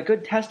a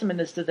good testament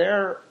as to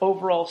their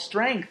overall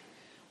strength.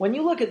 When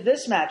you look at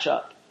this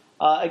matchup,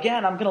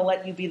 again, I'm going to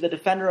let you be the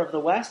defender of the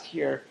West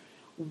here.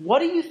 What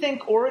do you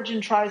think Origin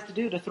tries to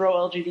do to throw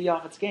LGD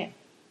off its game?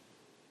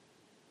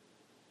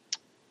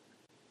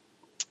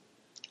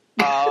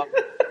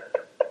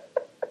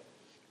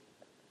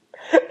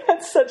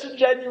 That's such a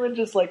genuine,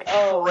 just like,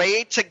 oh.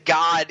 Pray to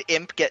God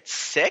Imp gets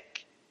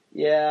sick.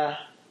 Yeah.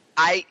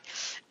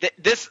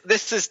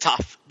 This is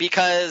tough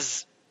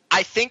because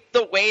I think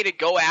the way to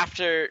go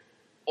after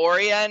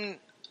Orion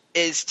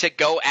is to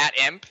go at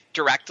Imp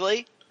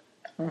directly.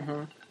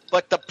 Mm-hmm.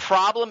 But the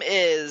problem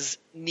is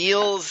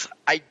Niels.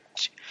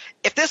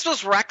 If this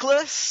was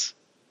Reckless,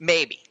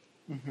 maybe.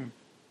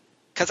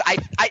 Because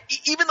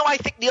even though I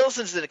think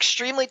Nielsen's an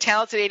extremely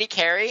talented AD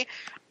carry,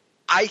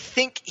 I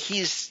think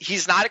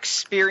he's not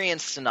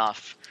experienced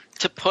enough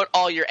to put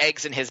all your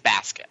eggs in his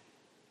basket.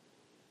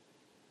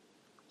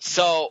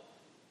 So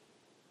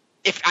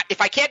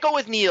if I can't go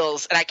with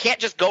Niels and I can't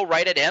just go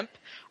right at Imp,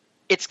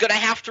 it's going to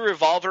have to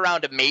revolve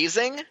around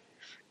Amazing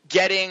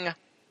getting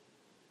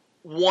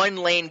one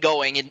lane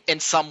going in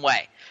some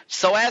way.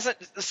 So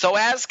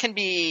as can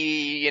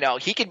be,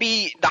 he can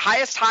be the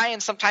highest high,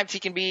 and sometimes he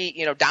can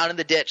be, down in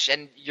the ditch,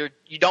 and you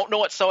don't know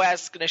what Soaz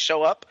is going to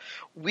show up.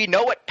 We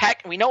know what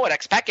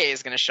Xpeke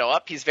is going to show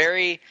up. He's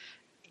very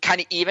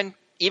kind of even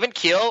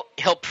keel.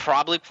 He'll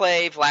probably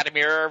play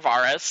Vladimir or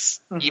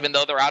Varus, even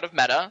though they're out of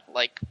meta,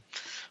 like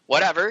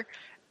whatever.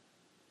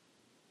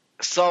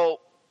 So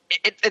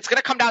it's going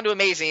to come down to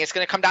Amazing. It's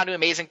going to come down to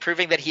Amazing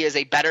proving that he is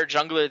a better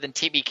jungler than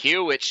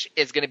TBQ, which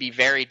is going to be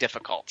very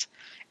difficult.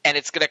 And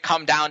it's going to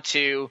come down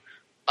to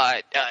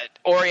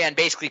Orion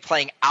basically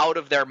playing out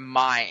of their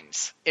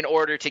minds in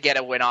order to get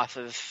a win off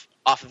of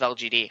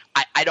LGD.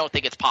 I don't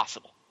think it's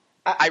possible.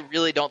 I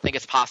really don't think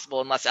it's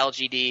possible unless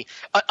LGD,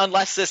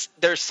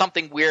 there's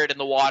something weird in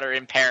the water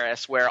in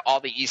Paris where all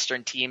the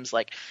Eastern teams,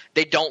 like,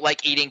 they don't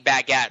like eating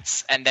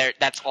baguettes, and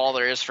that's all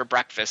there is for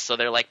breakfast, so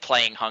they're like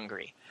playing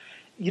hungry.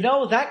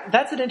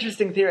 That's an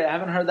interesting theory. I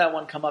haven't heard that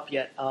one come up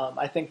yet.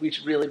 I think we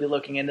should really be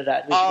looking into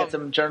that. We should get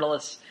some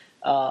journalists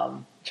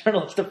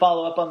to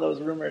follow up on those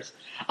rumors.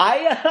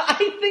 I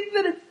think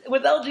that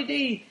with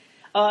LGD,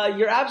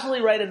 you're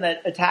absolutely right in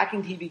that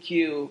attacking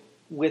TBQ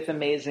with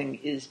Amazing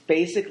is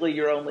basically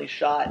your only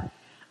shot.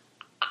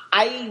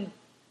 I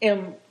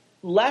am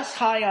less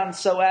high on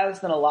Soaz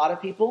than a lot of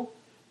people,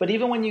 but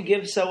even when you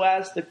give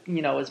Soaz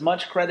as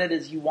much credit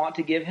as you want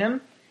to give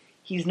him,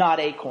 he's not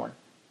Acorn.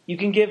 You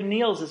can give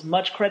Niels as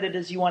much credit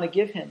as you want to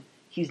give him.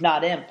 He's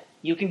not Imp.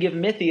 You can give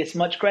Mithy as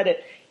much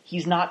credit.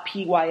 He's not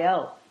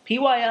PYL.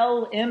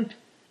 PYL, Imp,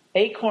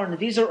 Acorn,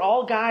 these are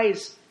all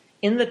guys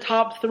in the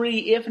top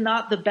 3, if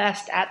not the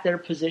best at their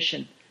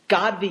position.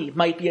 Godvi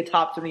might be a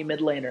top 3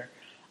 mid laner.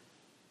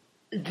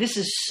 This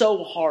is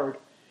so hard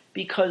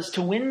because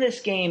to win this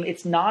game,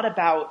 it's not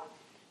about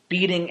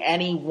beating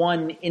any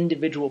one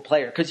individual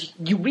player because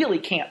you really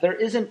can't. There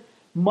isn't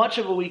much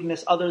of a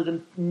weakness other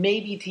than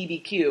maybe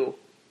TBQ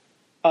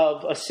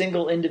of a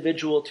single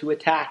individual to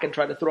attack and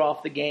try to throw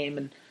off the game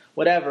and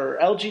whatever.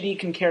 LGD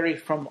can carry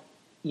from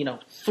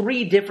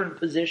 3 different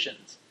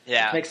positions.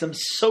 Yeah. It makes them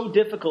so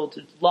difficult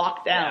to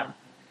lock down.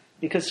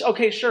 Because,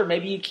 okay, sure,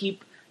 maybe you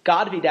keep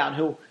Godby down,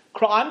 who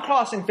I'm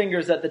crossing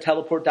fingers that the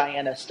teleport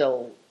Diana is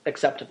still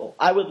acceptable.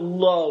 I would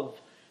love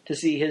to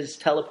see his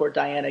teleport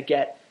Diana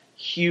get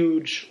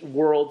huge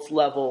worlds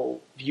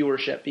level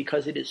viewership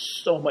because it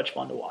is so much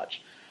fun to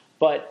watch.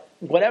 But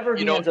whatever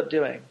he ends up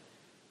doing,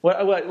 what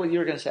you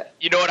were going to say?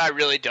 You know what I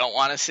really don't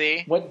want to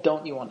see? What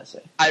don't you want to see?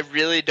 I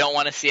really don't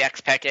want to see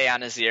Xpeke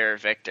on Azir or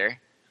Victor.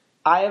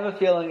 I have a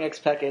feeling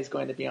Xpeke is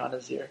going to be on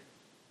Azir.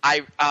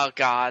 Oh,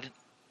 God.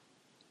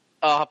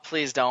 Oh,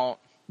 please don't.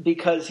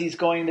 Because he's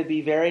going to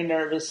be very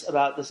nervous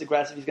about this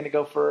aggressive. He's going to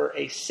go for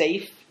a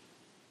safe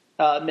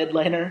mid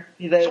laner.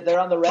 They're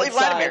on the red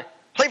side.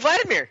 Play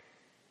Vladimir.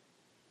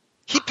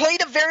 He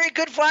played a very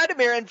good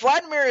Vladimir, and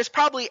Vladimir is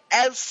probably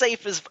as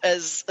safe as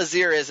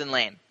Azir is in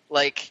lane.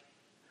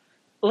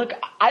 Look,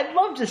 I'd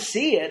love to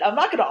see it. I'm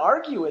not going to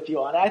argue with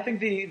you on it. I think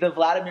the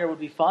Vladimir would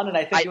be fun, and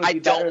I think it would be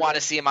better. I don't want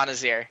to see him on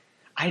Azir.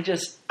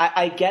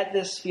 I get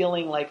this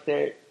feeling like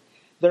they're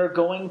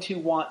going to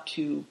want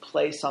to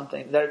play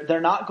something.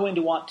 They're not going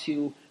to want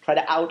to try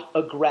to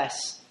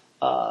out-aggress,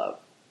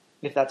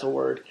 if that's a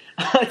word,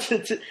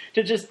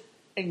 to just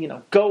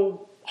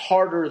go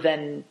harder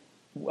than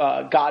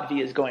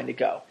Godvi is going to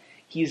go.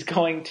 He's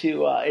going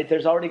to.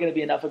 There's already going to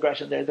be enough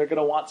aggression there. They're going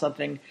to want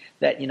something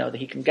that that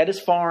he can get his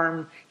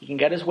farm, he can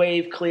get his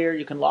wave clear,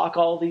 you can lock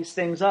all these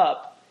things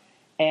up,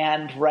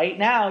 and right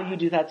now you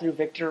do that through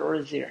Victor or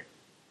Azir.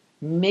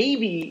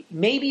 Maybe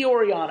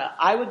Orianna.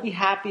 I would be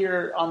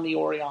happier on the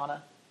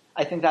Orianna.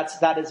 I think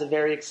that is a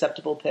very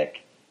acceptable pick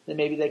that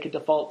maybe they could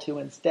default to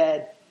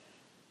instead.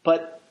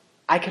 But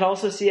I could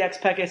also see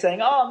Xpeke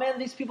saying, "Oh man,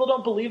 these people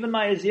don't believe in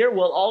my Azir.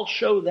 Well, I'll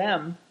show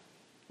them,"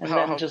 and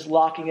then just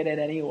locking it in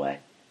anyway.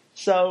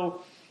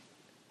 So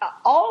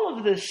all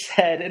of this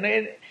said,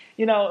 and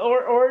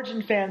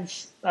Origin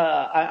fans,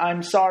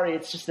 I'm sorry,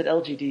 it's just that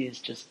LGD is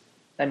just,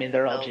 they're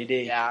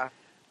LGD. Yeah.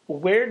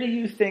 Where do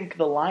you think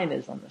the line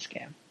is on this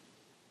game?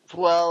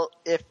 Well,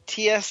 if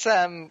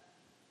TSM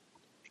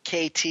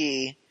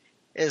KT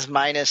is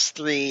minus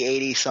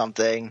 380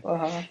 something,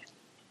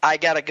 I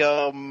gotta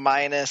go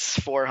minus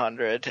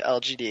 400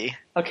 LGD.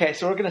 Okay,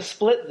 so we're going to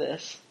split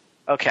this.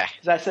 Okay.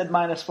 Because I said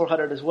minus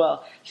 400 as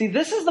well. See,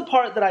 this is the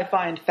part that I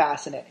find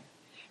fascinating.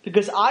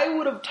 Because I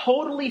would have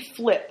totally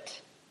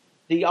flipped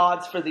the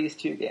odds for these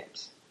two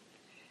games.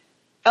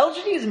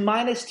 LGD is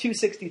minus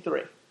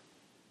 263.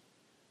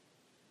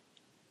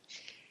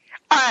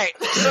 All right,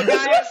 so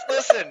guys,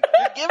 listen.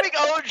 You're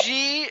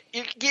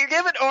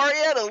giving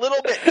Orion a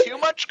little bit too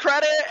much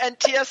credit, and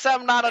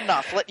TSM not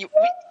enough. You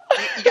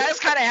guys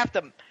kind of have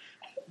to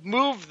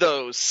move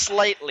those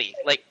slightly,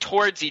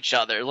 towards each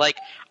other.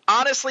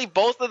 Honestly,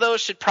 both of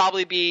those should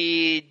probably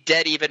be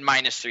dead even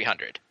minus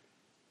 300.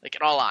 In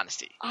all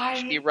honesty,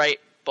 should be right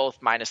both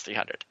minus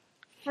 300.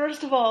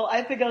 First of all,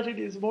 I think LGD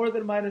is more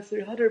than minus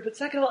 300, but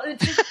second of all,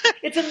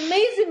 it's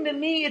amazing to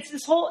me. It's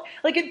this whole,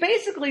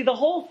 basically the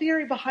whole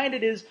theory behind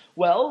it is,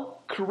 well,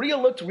 Korea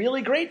looked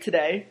really great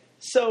today,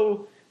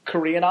 so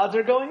Korean odds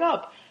are going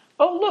up.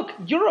 Oh, look,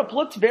 Europe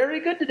looked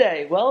very good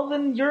today. Well,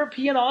 then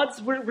European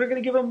odds, we're going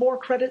to give them more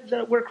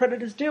credit where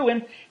credit is due.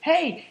 And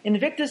hey,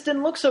 Invictus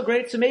didn't look so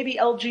great, so maybe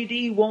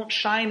LGD won't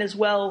shine as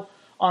well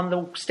on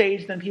the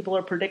stage than people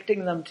are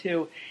predicting them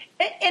to.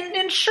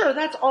 And sure,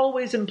 that's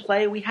always in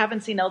play. We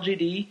haven't seen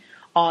LGD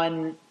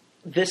on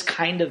this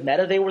kind of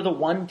meta. They were the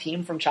one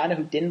team from China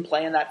who didn't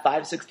play in that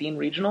 5/16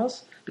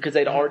 regionals because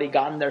they'd already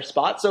gotten their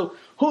spot. So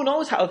who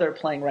knows how they're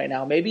playing right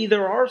now? Maybe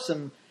there are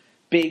some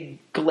big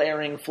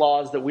glaring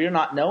flaws that we're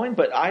not knowing,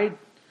 but I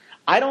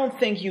don't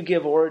think you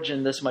give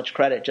Origin this much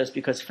credit just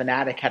because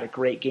Fnatic had a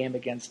great game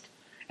against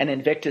an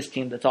Invictus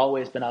team that's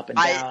always been up and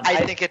down.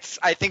 I think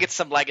it's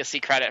some legacy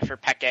credit for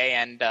Peke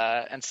and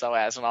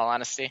Soaz, in all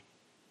honesty.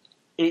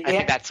 I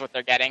think that's what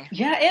they're getting.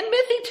 Yeah, and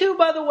Mythy too,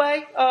 by the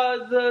way.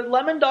 The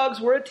Lemon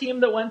Dogs were a team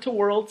that went to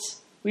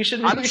Worlds. We should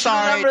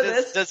remember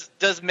this.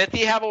 Does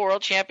Mythy have a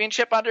world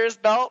championship under his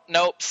belt?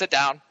 Nope. Sit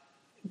down.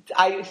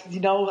 I'm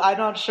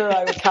not sure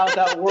I would count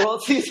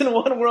that Season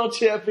 1 World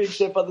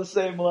Championship on the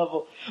same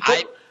level.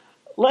 But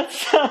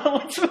let's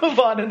move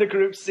on into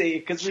Group C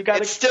because we've got.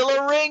 It's still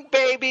a ring,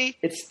 baby.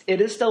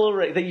 It is still a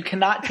ring. You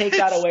cannot take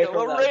that away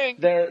from them. Ring.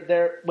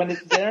 They're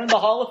in the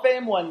Hall of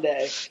Fame one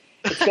day.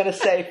 It's going to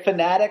say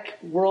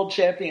Fnatic World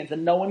Champions,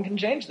 and no one can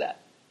change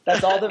that.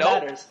 That's all that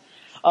matters.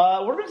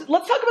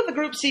 Let's talk about the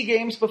Group C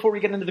games before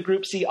we get into the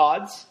Group C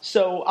odds.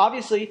 So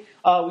obviously,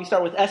 we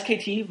start with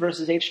SKT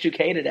versus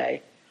H2K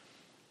today.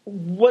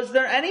 Was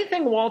there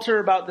anything, Walter,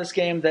 about this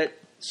game that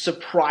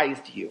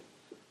surprised you?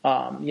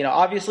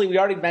 Obviously we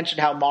already mentioned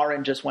how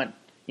Marin just went,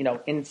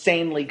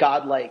 insanely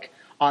godlike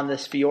on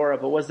this Fiora,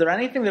 but was there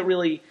anything that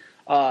really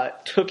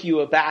took you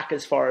aback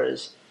as far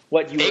as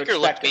what you were expecting? Faker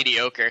looked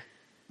mediocre.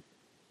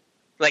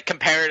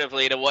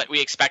 Comparatively to what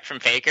we expect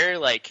from Faker,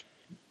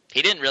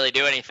 he didn't really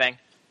do anything.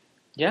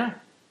 Yeah.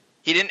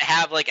 He didn't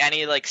have,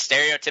 any,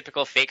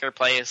 stereotypical Faker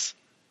plays.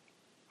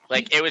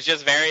 It was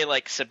just very,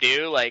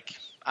 subdue,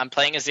 I'm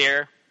playing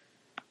Azir.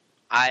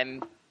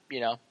 I'm,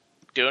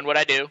 doing what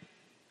I do.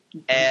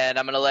 And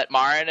I'm going to let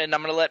Marin and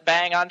I'm going to let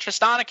Bang on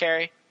Tristana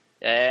carry.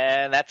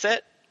 And that's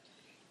it.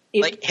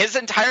 His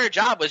entire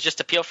job was just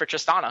to peel for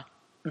Tristana.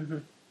 Mm-hmm.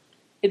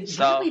 It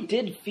really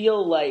did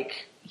feel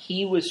like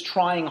he was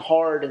trying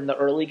hard in the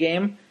early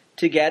game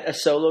to get a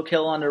solo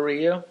kill on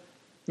Ryu.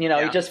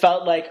 He just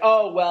felt like,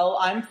 oh, well,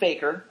 I'm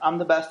Faker. I'm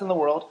the best in the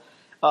world.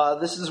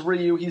 This is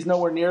Ryu. He's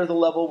nowhere near the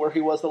level where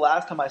he was the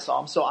last time I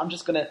saw him, so I'm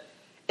just going to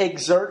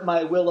exert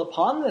my will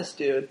upon this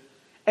dude.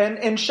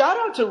 And shout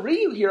out to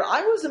Ryu here.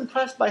 I was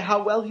impressed by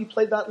how well he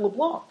played that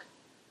LeBlanc.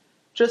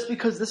 Just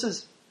because this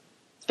is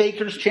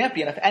Faker's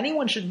champion. If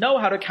anyone should know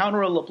how to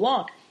counter a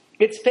LeBlanc,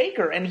 it's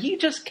Faker. And he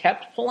just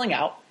kept pulling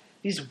out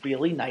these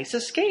really nice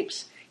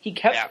escapes. He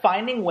kept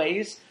finding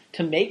ways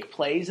to make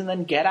plays and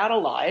then get out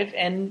alive.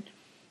 And,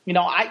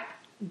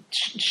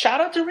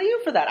 shout out to Ryu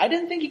for that. I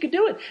didn't think he could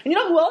do it. And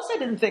who else I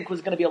didn't think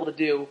was going to be able to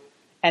do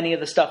any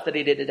of the stuff that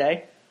he did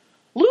today?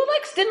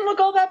 Lulix didn't look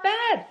all that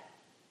bad.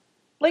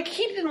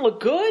 He didn't look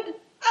good.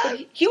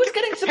 He was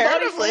getting some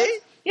body slams.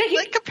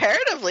 Yeah,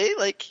 comparatively,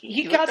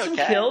 he got some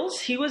kills.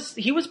 He was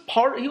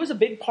a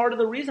big part of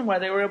the reason why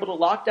they were able to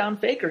lock down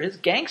Faker. His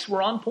ganks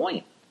were on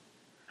point.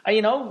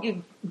 They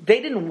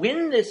didn't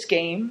win this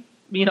game.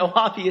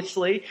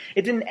 Obviously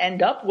it didn't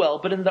end up well.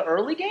 But in the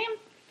early game,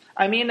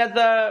 at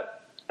the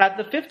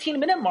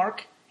 15-minute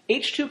mark,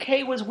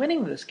 H2K was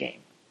winning this game.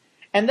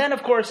 And then,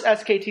 of course,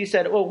 SKT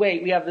said, oh,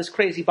 wait, we have this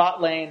crazy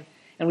bot lane,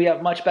 and we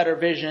have much better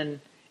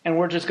vision, and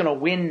we're just going to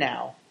win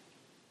now.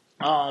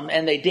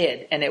 And they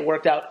did, and it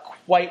worked out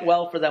quite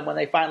well for them when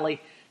they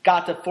finally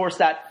got to force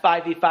that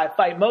 5v5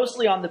 fight,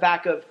 mostly on the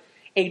back of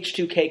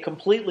H2K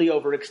completely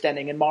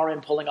overextending and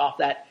Marin pulling off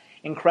that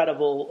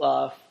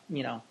incredible,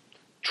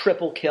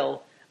 triple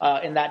kill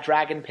in that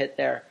dragon pit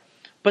there.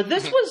 But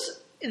this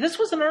was this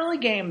was an early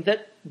game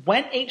that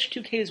went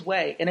H2K's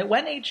way, and it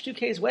went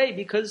H2K's way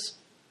because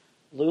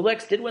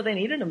Lulex did what they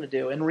needed him to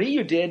do, and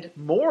Ryu did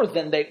more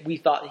than we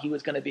thought he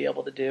was going to be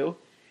able to do.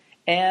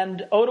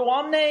 And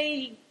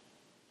Odoamne,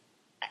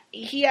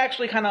 he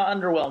actually kind of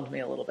underwhelmed me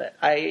a little bit.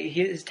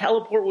 His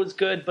teleport was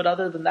good, but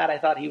other than that, I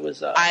thought he was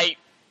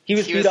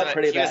beat up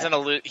pretty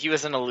bad. He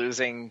was in a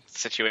losing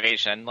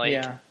situation. Like,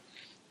 yeah.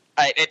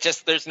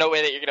 There's no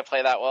way that you're going to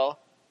play that well.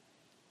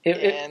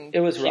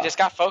 It was rough. He just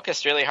got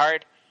focused really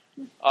hard.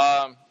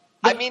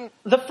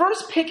 The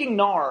first picking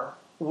Gnar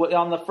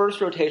on the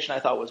first rotation I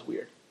thought was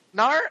weird.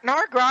 Gnar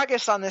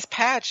Gragas on this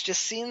patch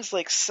just seems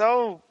like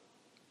so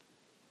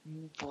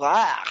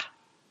blah.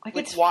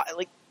 Like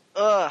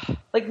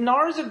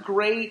Gnar's a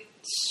great,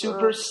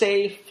 super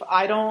safe.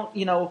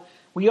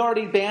 We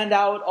already banned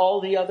out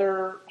all the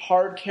other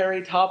hard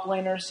carry top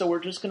laners, so we're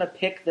just going to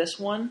pick this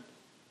one.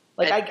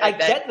 Like, I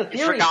get the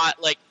theory.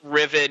 Forgot, like,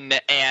 Riven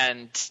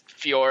and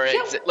Fiora.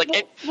 Yeah, that's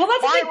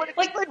why would it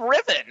like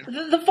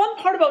Riven? The fun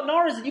part about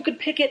Gnar is that you could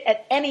pick it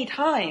at any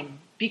time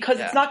because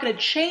it's not going to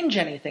change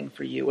anything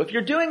for you. If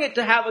you're doing it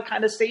to have a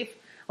kind of safe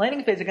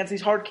laning phase against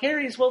these hard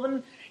carries, well,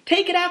 then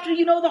take it after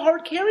you know the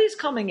hard carry's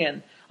coming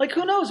in. Like,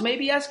 who knows?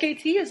 Maybe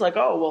SKT is like,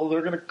 oh, well,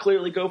 they're going to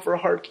clearly go for a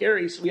hard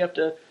carry, so we have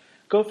to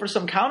go for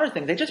some counter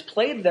thing. They just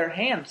played their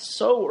hand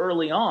so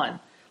early on.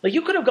 Like,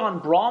 you could have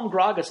gone Braum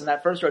Gragas in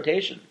that first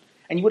rotation,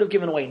 and you would have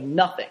given away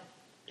nothing.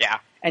 Yeah.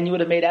 And you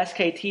would have made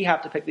SKT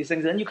have to pick these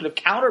things, and then you could have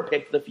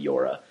counter-picked the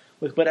Fiora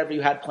with whatever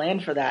you had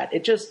planned for that.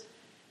 It just...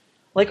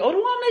 Like,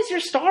 Odoamne's your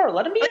star.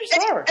 Let him be your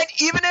star. And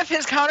even if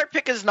his counter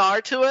pick is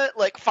Gnar to it,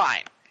 like,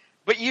 fine.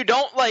 But you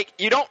don't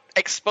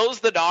expose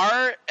the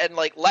Gnar and,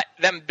 like, let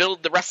them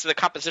build the rest of the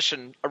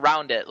composition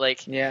around it.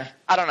 Like, yeah.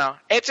 I don't know.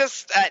 It's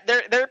just,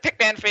 their pick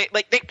ban phase,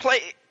 like,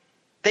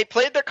 they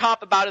played their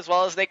comp about as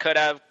well as they could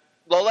have.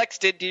 Lolex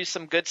did do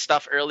some good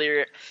stuff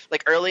early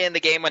in the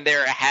game when they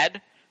were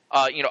ahead,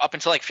 up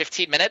until like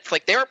 15 minutes.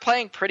 Like, they were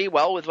playing pretty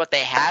well with what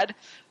they had,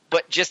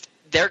 but just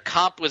their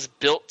comp was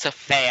built to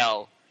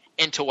fail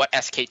into what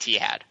SKT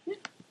had.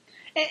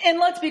 And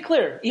let's be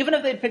clear, even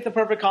if they'd pick the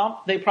perfect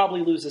comp, they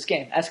probably lose this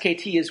game.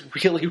 SKT is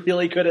really,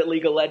 really good at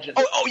League of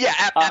Legends. Oh yeah,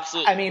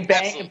 absolutely.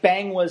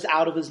 Bang was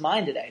out of his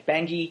mind today.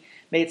 Bangy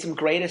made some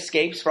great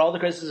escapes. For all the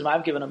criticism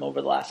I've given him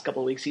over the last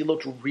couple of weeks, he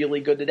looked really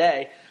good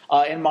today.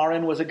 And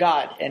Marin was a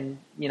god. And,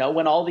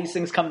 when all these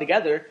things come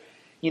together,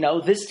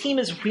 this team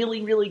is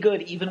really, really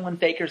good, even when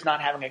Faker's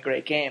not having a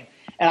great game.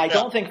 And I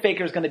don't think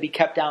Faker's going to be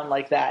kept down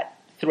like that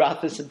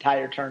throughout this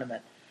entire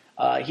tournament.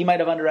 He might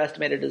have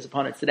underestimated his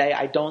opponents today.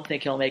 I don't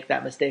think he'll make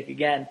that mistake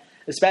again,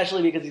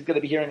 especially because he's going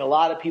to be hearing a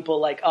lot of people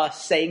like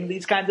us saying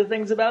these kinds of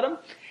things about him,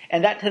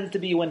 and that tends to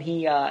be when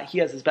he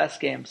has his best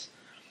games.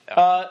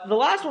 The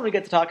last one we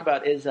get to talk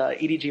about is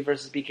EDG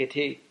versus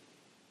BKT.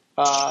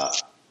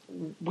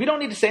 We don't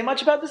need to say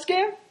much about this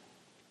game.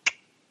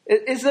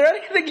 Is there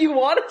anything you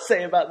want to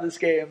say about this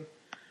game?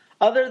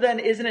 Other than,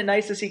 isn't it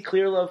nice to see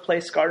Clearlove play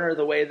Skarner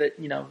the way that,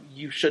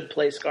 you should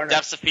play Skarner?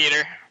 Death's a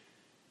feeder.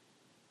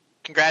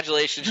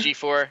 Congratulations,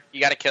 G4.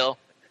 You got a kill.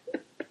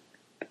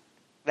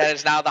 That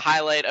is now the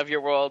highlight of your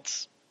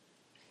worlds.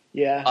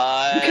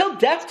 Yeah. You killed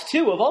Deft,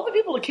 too. Of all the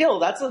people to kill,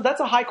 that's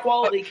a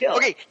high-quality kill.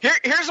 Okay,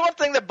 here's one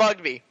thing that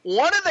bugged me.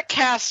 One of the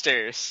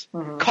casters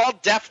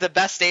called Deft the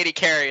best AD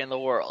carry in the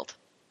world.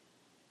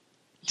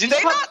 Do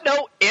they not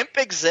know Imp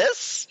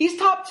exists? He's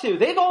top 2.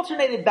 They've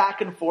alternated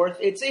back and forth.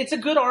 It's a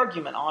good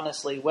argument,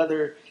 honestly,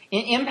 whether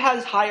Imp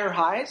has higher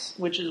highs,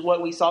 which is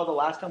what we saw the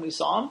last time we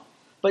saw him.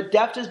 But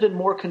Deft has been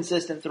more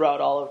consistent throughout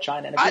all of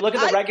China. And if you look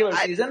at the regular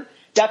season,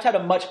 Deft had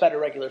a much better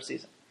regular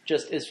season.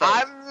 Just as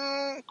far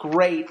as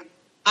great.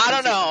 I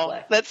don't know.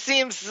 Play. That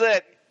seems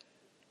that.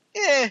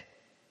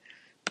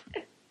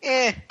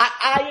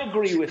 I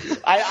agree with you.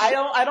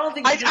 I don't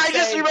think. I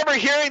just remember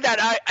hearing that.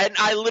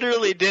 I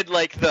literally did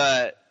like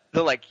the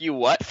you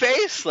what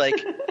face,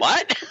 like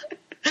what.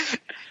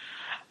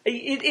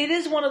 It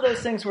is one of those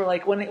things where,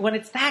 like, when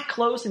it's that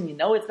close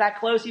and it's that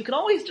close, you can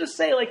always just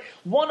say, like,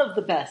 one of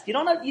the best. You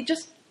don't have,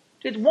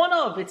 it's one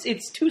of.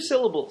 It's 2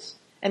 syllables,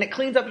 and it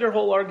cleans up your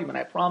whole argument,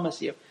 I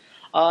promise you.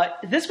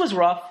 This was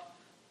rough.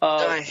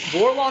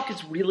 Warlock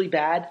is really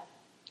bad.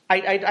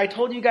 I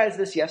told you guys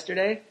this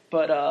yesterday,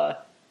 but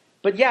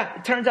yeah,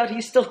 it turns out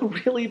he's still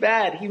really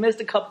bad. He missed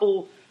a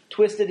couple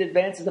twisted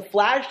advances. The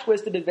flash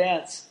twisted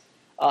advance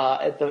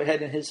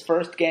in his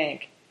first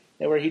gank,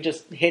 where he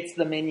just hits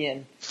the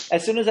minion.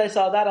 As soon as I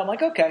saw that, I'm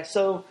like, okay,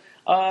 so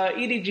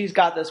EDG's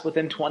got this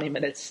within 20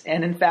 minutes.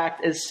 And in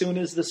fact, as soon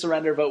as the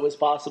surrender vote was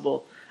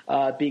possible,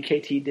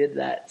 BKT did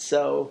that.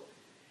 So,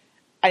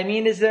 I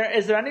mean, is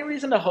there any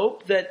reason to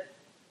hope that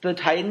the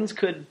Titans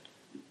could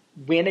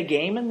win a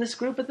game in this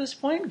group at this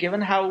point, given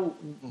how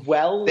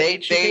well they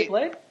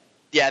played?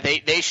 Yeah,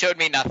 they showed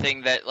me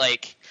nothing that,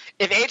 like,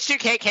 if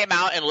H2K came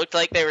out and looked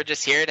like they were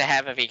just here to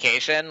have a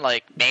vacation,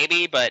 like,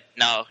 maybe, but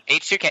no.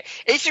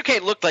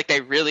 H2K looked like they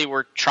really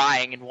were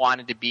trying and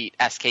wanted to beat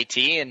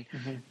SKT, and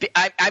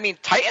I mean,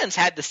 Titans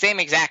had the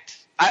same exact.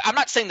 I'm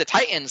not saying the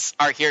Titans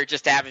are here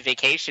just to have a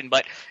vacation,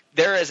 but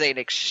there is an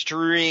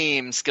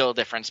extreme skill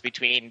difference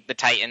between the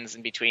Titans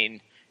and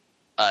between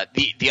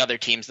the other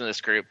teams in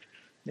this group.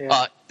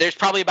 Yeah. There's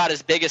probably about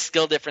as big a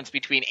skill difference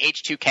between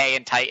H2K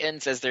and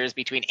Titans as there is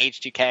between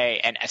H2K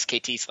and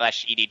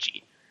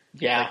SKT/EDG.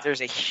 Yeah, like,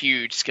 there's a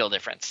huge skill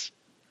difference.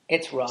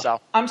 It's rough.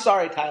 So, I'm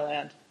sorry,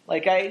 Thailand.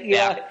 Like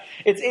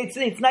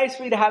it's nice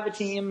for you to have a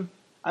team.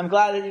 I'm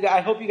glad that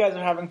I hope you guys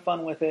are having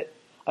fun with it.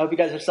 I hope you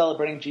guys are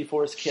celebrating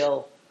G4's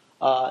kill.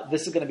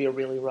 This is going to be a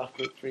really rough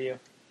group for you.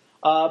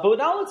 But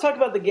now let's talk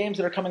about the games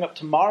that are coming up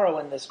tomorrow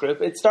in this group.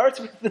 It starts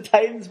with the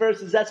Titans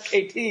versus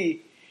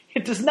SKT.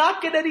 It does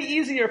not get any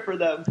easier for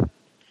them.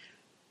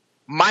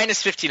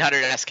 Minus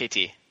 1,500 at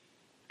SKT.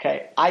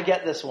 Okay, I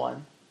get this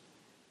one.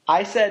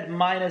 I said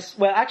minus...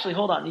 Well, actually,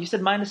 hold on. You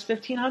said minus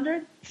 1,500?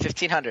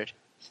 1,500.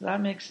 So that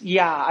makes...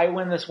 Yeah, I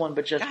win this one,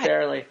 but just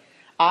barely.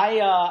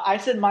 I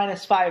said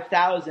minus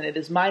 5,000. It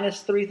is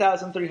minus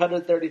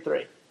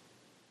 3,333.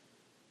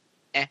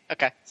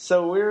 Okay.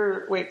 So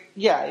we're... Wait,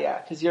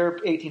 yeah, because you're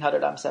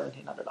 1,800, I'm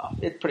 1,700 off.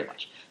 It pretty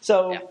much.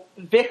 So,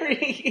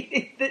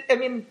 very... I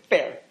mean,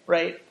 fair,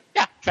 right?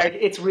 Yeah, fair. Like,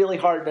 it's really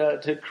hard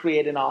to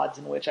create an odds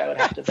in which I would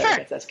have to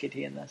bet against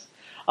SKT in this.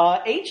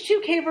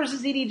 H2K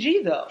versus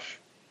EDG, though.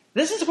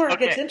 This is where it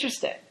gets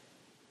interesting.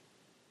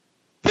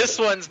 This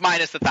one's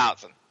minus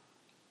 1,000.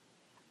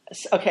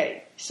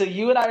 Okay, so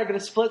you and I are going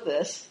to split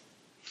this,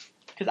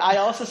 because I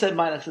also said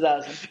minus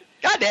 1,000.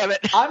 God damn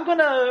it. I'm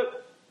gonna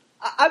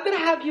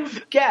have you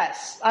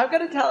guess. I'm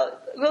gonna tell...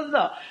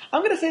 No,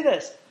 I'm gonna say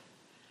this.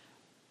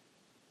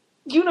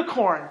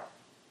 Unicorn.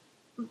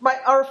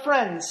 Our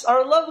friends,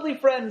 our lovely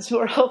friends who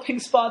are helping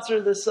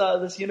sponsor this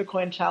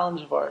Unikoin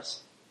challenge of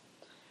ours.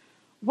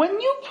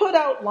 When you put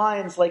out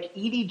lines like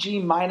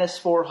EDG minus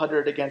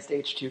 400 against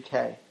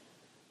H2K,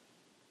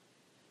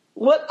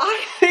 what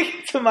I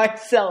think to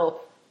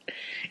myself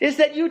is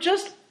that you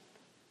just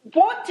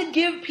want to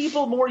give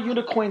people more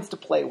Unikoins to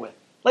play with.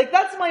 Like,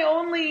 that's my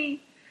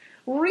only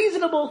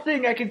reasonable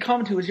thing I could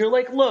come to, is you're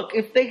like, look,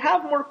 if they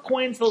have more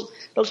coins, they'll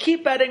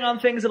keep betting on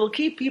things, it'll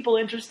keep people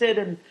interested,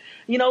 and,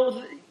 you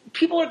know...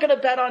 People are going to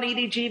bet on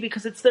EDG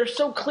because they're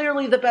so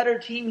clearly the better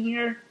team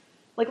here.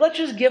 Like, let's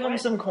just give them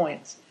some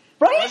coins.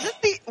 Right?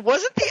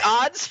 Wasn't the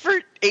odds for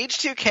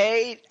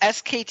H2K,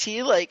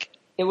 SKT, like...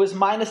 It was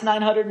minus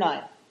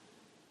 909.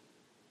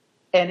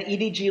 And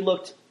EDG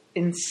looked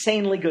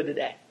insanely good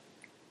today.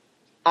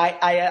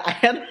 I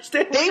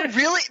understand. They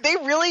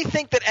really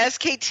think that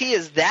SKT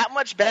is that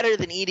much better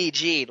than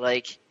EDG.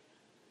 Like...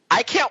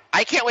 I can't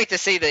wait to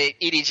see the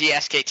EDG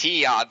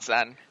SKT odds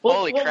then.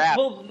 Holy crap.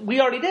 Well, we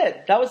already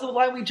did. That was the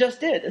line we just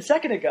did a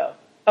second ago.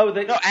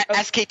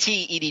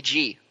 SKT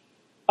EDG.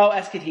 Oh,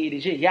 SKT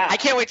EDG, yeah. I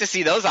can't wait to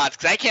see those odds,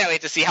 because I can't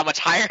wait to see how much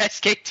higher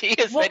SKT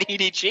is than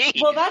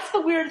EDG. Well, that's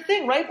the weird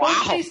thing, right?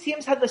 Both of these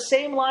teams had the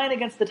same line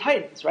against the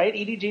Titans, right?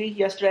 EDG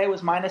yesterday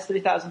was minus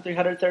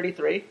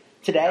 3,333.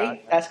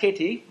 Today,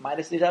 SKT,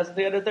 minus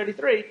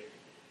 3,333.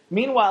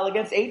 Meanwhile,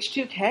 against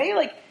H2K,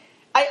 like,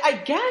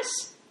 I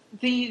guess...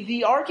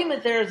 The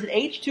argument there is that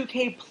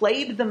H2K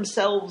played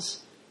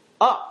themselves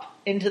up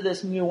into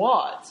this new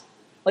odds.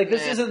 Like,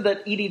 this isn't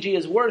that EDG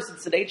is worse,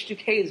 it's that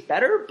H2K is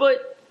better,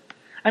 but,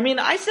 I mean,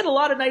 I said a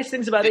lot of nice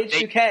things about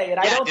H2K, and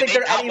I don't think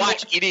they're any more...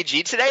 watch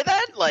EDG today,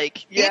 then?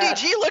 Like,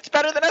 EDG looked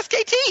better than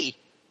SKT!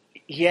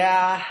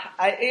 Yeah,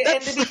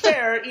 and to be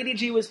fair,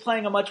 EDG was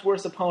playing a much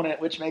worse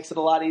opponent, which makes it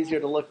a lot easier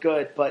to look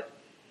good, but,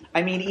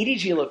 I mean,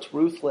 EDG looked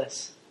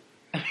ruthless.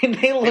 I mean,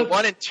 they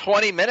won in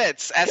 20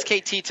 minutes.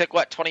 SKT took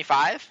what,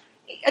 25?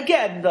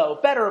 Again, though,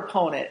 better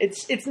opponent.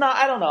 It's not.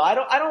 I don't know. I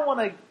don't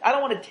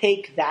want to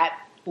take that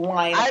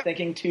line of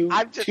thinking too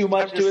much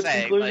to its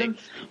conclusion. Like,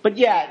 but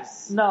yeah,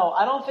 no,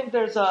 I don't think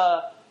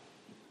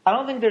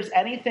there's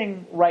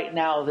anything right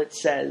now that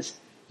says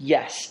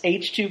yes,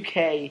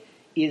 H2K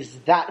is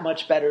that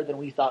much better than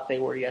we thought they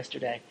were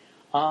yesterday.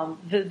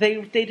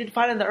 They did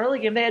fine in the early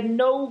game. They had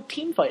no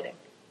team fighting.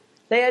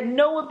 They had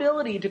no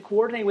ability to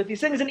coordinate with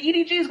these things, and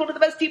EDG is one of the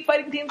best team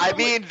fighting teams. I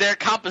mean, their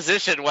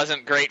composition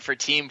wasn't great for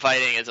team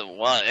fighting as it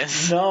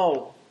was.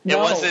 No. It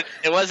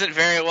wasn't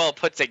very well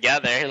put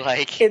together.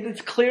 Like,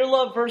 it's Clear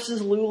Love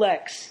versus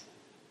Lulex,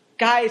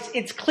 guys.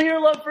 It's Clear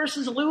Love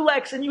versus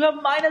Lulex, and you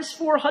have minus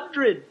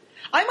 400.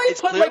 I might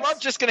put Clear Love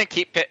just gonna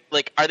keep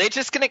are they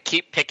just gonna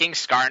keep picking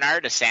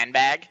Skarnar to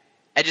sandbag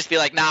and just be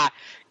like, nah,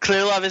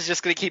 Clear Love is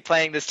just gonna keep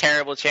playing this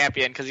terrible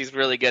champion because he's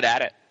really good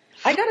at it.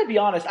 I gotta be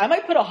honest. I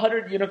might put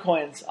 100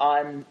 Unikoins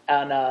on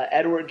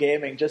Edward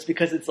Gaming just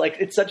because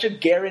it's such a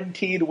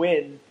guaranteed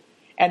win,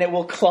 and it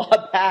will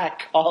claw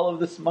back all of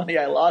this money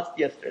I lost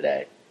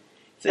yesterday.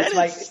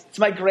 It's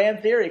my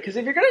grand theory. Because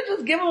if you're gonna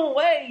just give them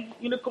away,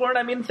 Unicorn,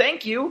 I mean,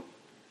 thank you.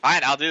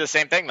 Fine, I'll do the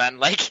same thing then.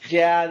 Like,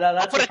 yeah,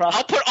 that's a problem.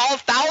 I'll put all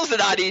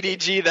 1,000 on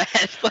EDG then.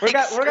 Like, we're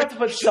gonna have to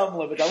put some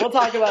limit on. We'll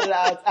talk about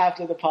it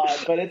after the pod,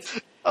 but it's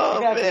Oh,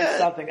 There has to be man.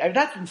 something. I mean,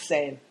 that's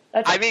insane.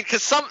 I mean,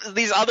 because some of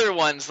these other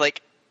ones,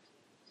 like,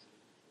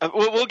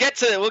 we'll get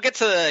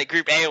to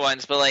Group A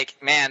ones, but like,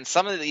 man,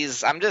 some of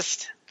these, I'm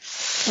just.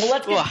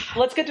 Well,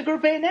 let's get to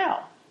Group A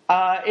now.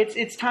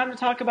 It's time to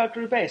talk about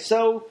Group A.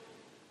 So,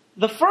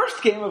 the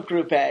first game of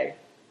Group A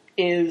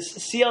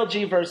is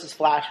CLG versus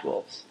Flash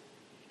Wolves.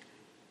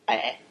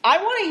 I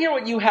want to hear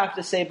what you have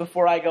to say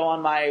before I go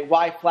on my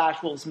why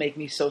Flash Wolves make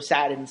me so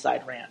sad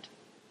inside rant.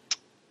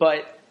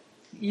 But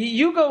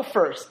you go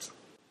first.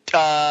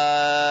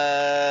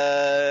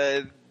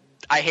 I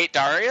hate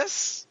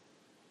Darius.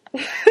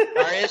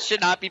 Darius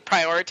should not be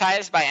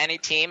prioritized by any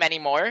team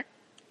anymore.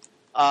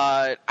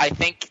 I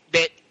think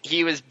that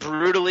he was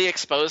brutally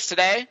exposed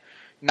today,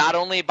 not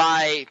only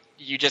by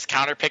you just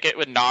counterpick it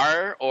with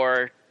Gnar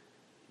or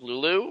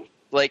Lulu.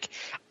 Like,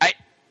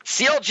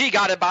 CLG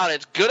got about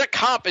as good a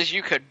comp as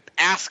you could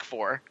ask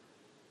for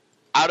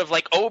out of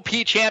like OP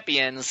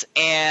champions,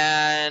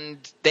 and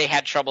they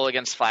had trouble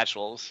against Flash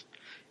Wolves.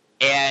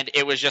 And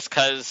it was just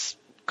because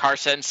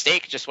Karsa and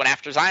Stake just went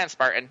after Zion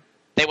Spartan.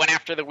 They went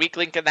after the weak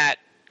link in that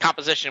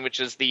composition, which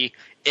is the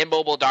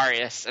immobile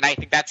Darius. And I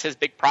think that's his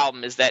big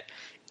problem, is that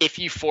if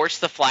you force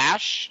the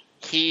flash,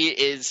 he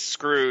is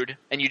screwed,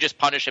 and you just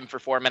punish him for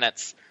 4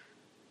 minutes.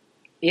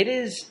 It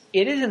is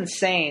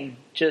insane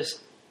just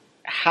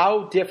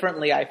how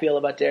differently I feel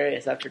about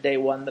Darius after day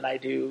one than I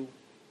do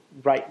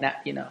right now,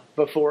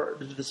 before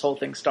this whole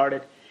thing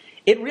started.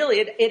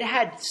 It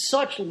had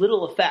such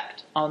little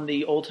effect on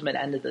the ultimate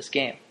end of this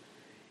game.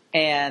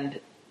 And,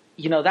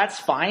 that's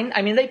fine.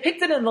 I mean, they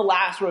picked it in the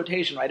last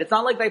rotation, right? It's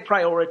not like they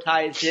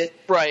prioritized it.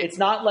 Right. It's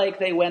not like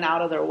they went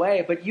out of their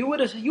way. But you would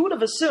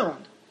have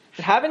assumed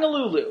that having a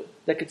Lulu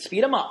that could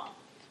speed him up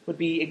would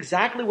be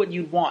exactly what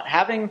you'd want.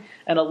 Having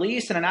an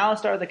Elise and an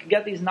Alistar that could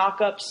get these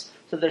knockups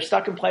so they're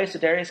stuck in place so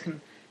Darius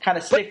can kind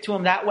of stick to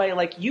him that way.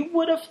 Like, you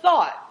would have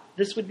thought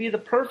this would be the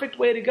perfect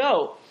way to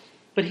go.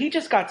 But he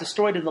just got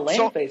destroyed in the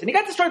lane phase. And he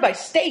got destroyed by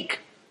Stake,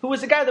 who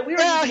was the guy that we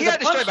were using. He got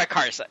destroyed by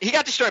Karsa.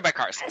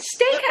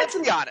 Stake had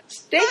some. Be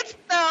honest. Stake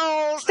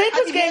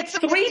was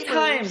ganked 3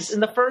 times in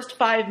the first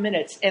 5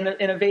 minutes and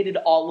evaded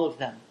all of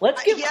them.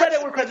 Let's give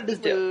credit where credit is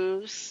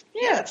due.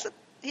 Yeah,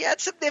 he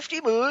had some nifty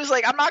moves.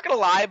 Like, I'm not gonna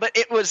lie, but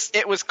it was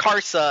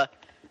Karsa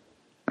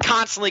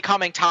constantly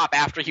coming top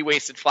after he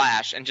wasted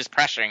flash and just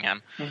pressuring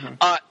him. Mm-hmm.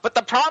 But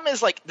the problem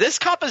is, like, this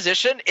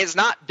composition is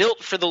not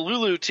built for the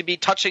Lulu to be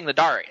touching the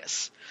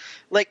Darius.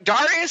 Like,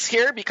 Darius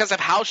here, because of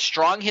how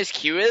strong his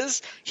Q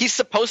is, he's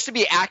supposed to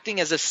be acting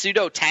as a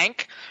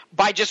pseudo-tank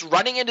by just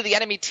running into the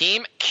enemy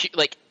team,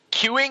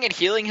 Qing and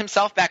healing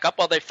himself back up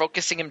while they're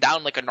focusing him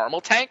down like a normal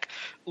tank.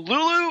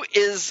 Lulu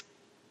is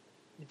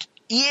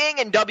Eing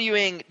and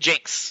Wing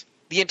Jinx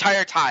the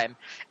entire time.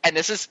 And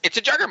it's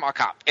a Juggernaut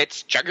comp.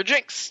 It's Jugger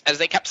Jinx, as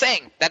they kept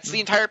saying. That's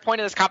the entire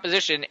point of this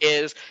composition,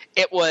 is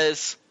it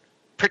was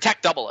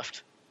protect double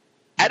lift.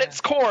 At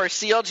its core,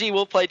 CLG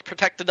will play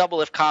protect the double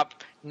lift comp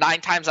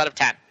 9 times out of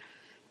 10.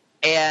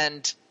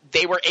 And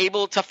they were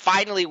able to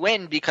finally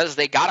win because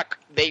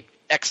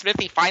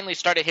Xmithy finally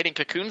started hitting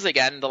cocoons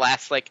again the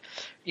last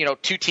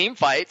 2 team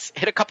fights,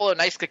 hit a couple of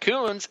nice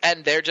cocoons,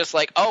 and they're just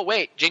like, oh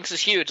wait, Jinx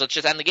is huge, let's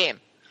just end the game.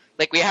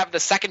 Like, we have the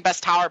second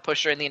best tower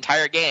pusher in the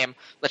entire game,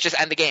 let's just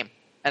end the game.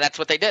 And that's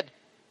what they did.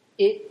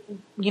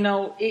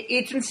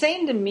 It's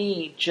insane to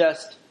me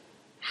just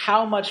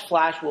how much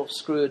Flash Wolf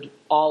screwed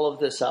all of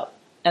this up.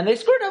 And they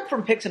screwed up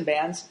from picks and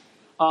bans.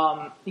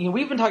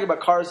 We've been talking about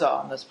Karsa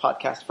on this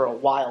podcast for a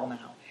while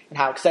now, and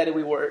how excited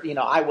we were,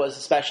 I was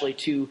especially,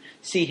 to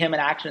see him in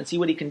action and see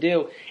what he can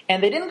do.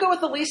 And they didn't go with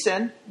the Lee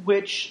Sin,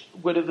 which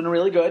would have been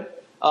really good.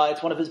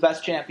 It's one of his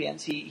best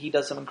champions. He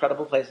does some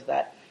incredible plays with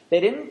that. They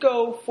didn't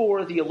go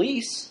for the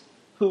Elise,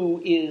 who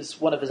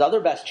is one of his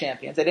other best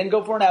champions. They didn't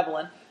go for an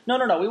Evelynn.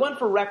 No. We went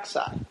for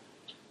Rek'Sai.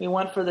 We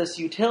went for this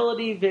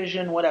utility,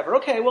 vision, whatever.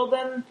 Okay, well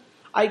then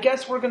I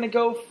guess we're going to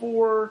go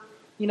for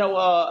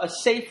a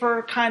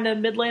safer kind of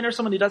mid laner,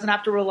 someone who doesn't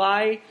have to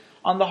rely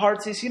on the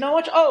hard CS. You know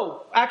what?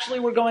 Oh, actually,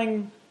 we're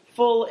going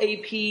full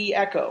AP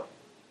Echo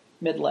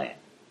mid lane.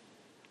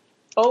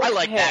 Okay. I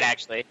like that,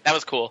 actually. That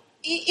was cool.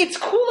 It's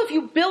cool if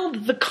you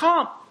build the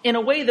comp in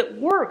a way that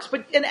works,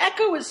 but an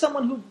Echo is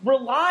someone who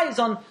relies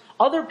on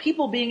other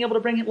people being able to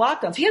bring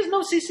lockdowns. He has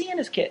no CC in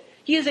his kit.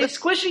 He is a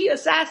squishy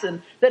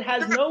assassin that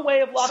has no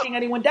way of locking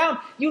anyone down.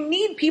 You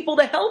need people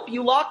to help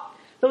you lock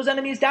those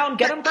enemies down,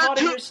 get them caught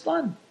in your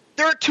stun.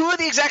 There are 2 of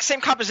the exact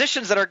same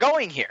compositions that are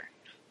going here.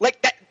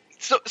 Like that.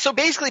 So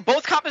basically,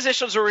 both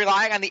compositions are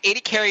relying on the 80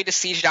 carry to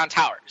siege down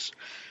towers.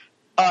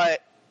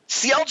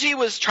 CLG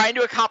was trying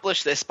to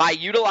accomplish this by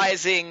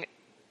utilizing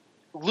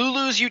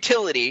Lulu's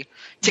utility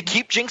to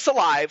keep Jinx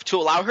alive, to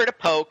allow her to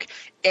poke,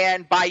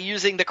 and by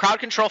using the crowd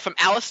control from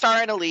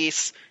Alistar and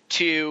Elise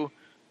to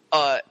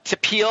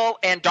peel,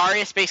 and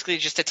Darius basically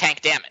just to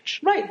tank damage.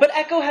 Right, but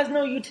Echo has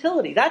no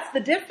utility. That's the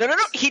difference.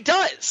 No, he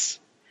does.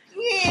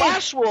 Yeah.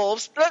 Flash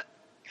Wolves, but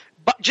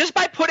just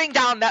by putting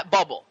down that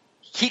bubble,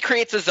 he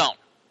creates a zone.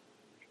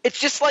 It's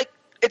just like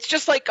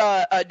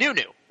a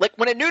Nunu. Like,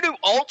 when a Nunu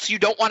ults, you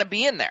don't want to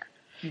be in there.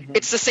 Mm-hmm.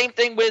 It's the same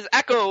thing with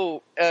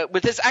Echo,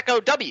 with his Echo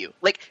W.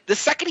 Like, the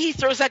second he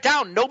throws that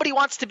down, nobody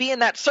wants to be in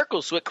that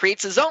circle, so it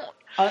creates a zone.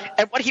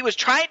 And what he was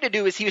trying to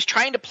do is he was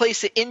trying to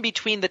place it in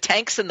between the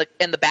tanks and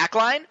the back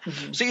line.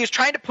 Mm-hmm. So he was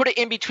trying to put it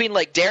in between,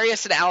 like,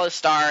 Darius and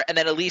Alistar and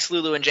then Elise,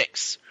 Lulu, and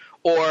Jinx.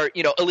 Or,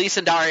 Elise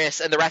and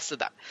Darius and the rest of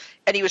them.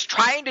 And he was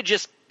trying to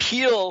just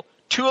peel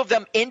two of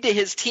them into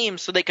his team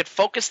so they could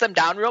focus them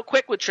down real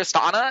quick with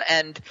Tristana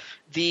and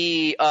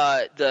the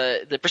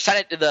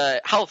percentage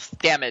health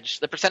damage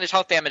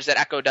that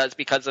Echo does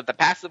because of the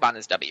passive on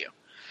his W.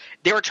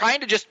 They were trying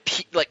to just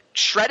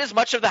shred as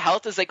much of the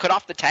health as they could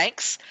off the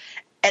tanks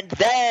and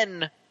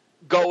then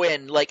go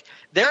in. Like,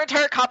 their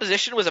entire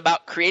composition was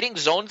about creating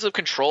zones of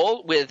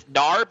control with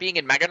Gnar being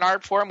in Mega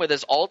Gnar form with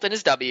his ult and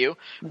his W,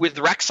 with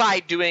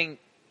Rek'Sai doing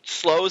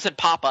slows and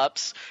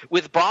pop-ups,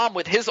 with Braum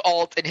with his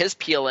ult and his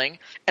peeling,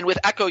 and with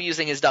Echo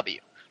using his W.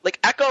 Like,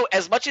 Echo,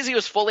 as much as he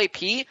was full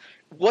AP,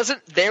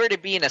 wasn't there to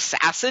be an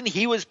assassin.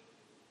 He was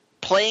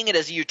playing it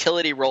as a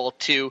utility role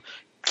to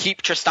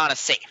keep Tristana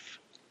safe.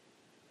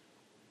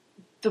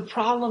 The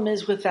problem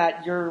is with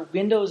that, your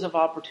windows of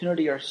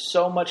opportunity are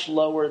so much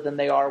lower than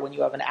they are when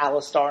you have an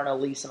Alistar, an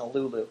Elise, and a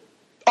Lulu.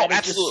 Oh,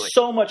 absolutely. Just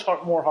so much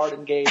more hard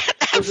engaged.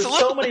 There's just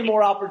so many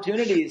more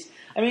opportunities.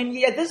 I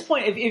mean, at this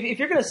point, if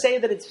you're going to say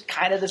that it's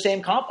kind of the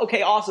same comp,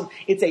 okay, awesome.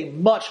 It's a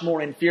much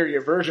more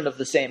inferior version of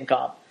the same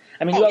comp.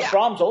 I mean, you have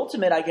Braum's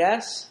ultimate, I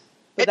guess.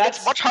 But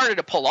it's much harder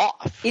to pull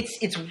off.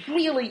 It's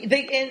really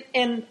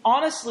and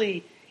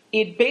honestly,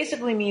 it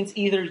basically means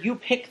either you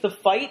pick the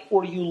fight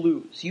or you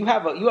lose. You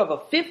have a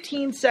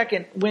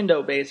 15-second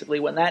window basically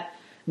when that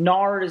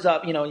Nard is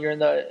up. You're in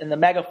the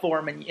mega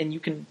form and you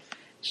can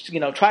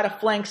try to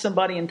flank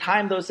somebody and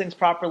time those things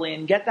properly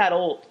and get that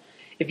ult.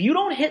 If you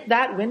don't hit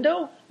that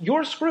window,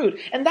 you're screwed.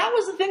 And that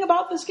was the thing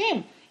about this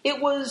game. It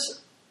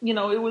was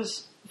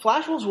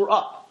Flash Wolves were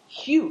up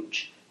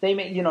huge.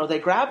 They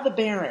grabbed the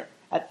Baron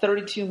at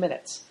 32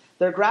 minutes.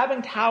 They're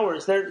grabbing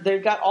towers. They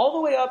got all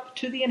the way up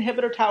to the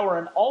inhibitor tower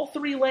in all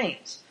three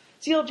lanes.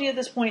 CLG at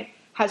this point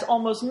has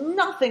almost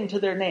nothing to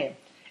their name.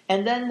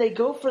 And then they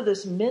go for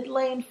this mid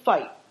lane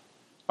fight.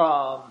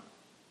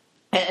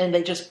 And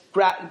they just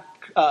grab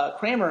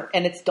Kramer,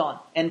 and it's done.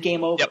 And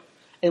game over. Yep.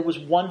 It was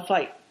one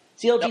fight.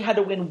 CLG had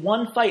to win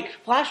one fight.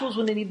 Flash Wolves,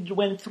 when they needed to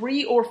win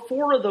 3 or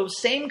 4 of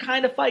those same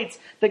kind of fights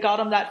that got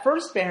them that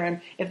first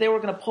Baron, if they were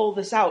going to pull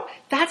this out.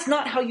 That's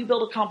not how you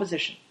build a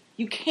composition.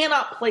 You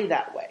cannot play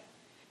that way.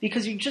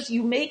 Because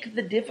you make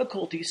the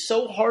difficulty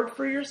so hard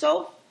for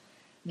yourself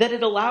that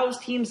it allows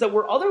teams that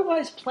were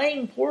otherwise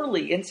playing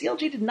poorly, and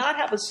CLG did not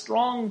have a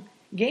strong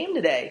game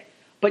today,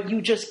 but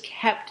you just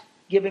kept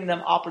giving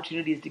them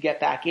opportunities to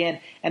get back in,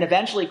 and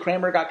eventually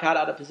Kramer got caught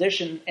out of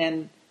position,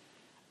 and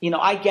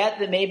I get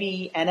that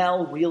maybe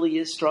NL really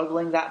is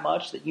struggling that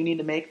much that you need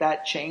to make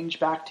that change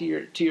back to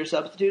your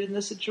substitute in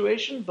this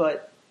situation,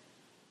 but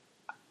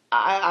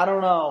I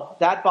don't know.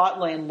 That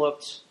bot lane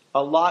looked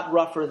a lot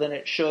rougher than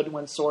it should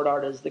when Sword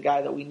Art is the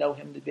guy that we know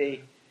him to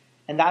be.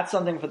 And that's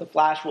something for the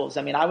Flash Wolves.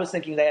 I mean, I was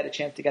thinking they had a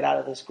chance to get out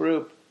of this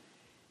group.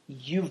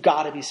 You've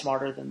got to be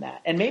smarter than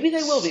that. And maybe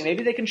they will be.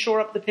 Maybe they can shore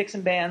up the picks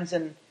and bans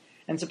and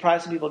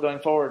surprise some people going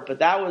forward. But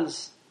that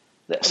was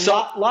a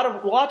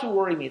lot to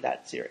worry me,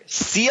 that series.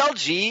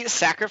 CLG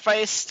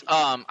sacrificed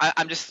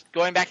I'm just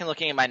going back and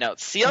looking at my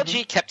notes.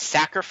 CLG kept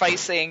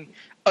sacrificing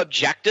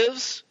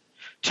objectives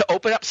to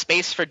open up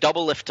space for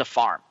Double Lift to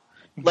farm.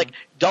 Like,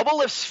 Double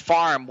Lift's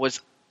farm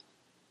was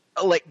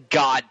like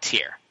god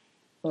tier.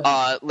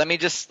 Let me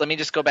just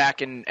go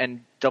back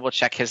and double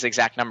check his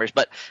exact numbers.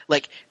 But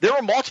like, there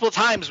were multiple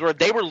times where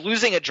they were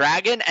losing a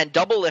dragon and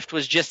Double Lift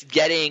was just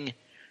getting,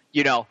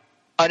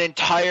 an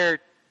entire,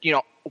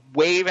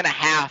 wave and a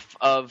half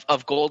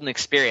of golden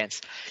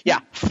experience. Yeah,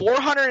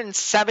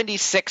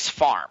 476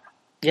 farm.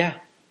 Yeah.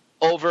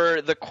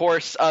 Over the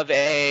course of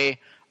a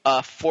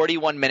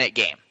 41-minute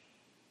game.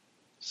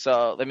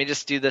 So let me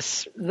just do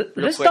this.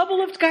 This quick. Double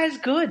Lift guy is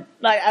good.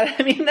 Like,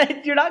 I mean,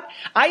 you're not.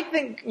 I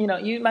think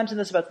you mentioned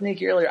this about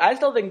Sneaky earlier. I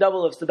still think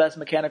Double Lift's the best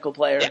mechanical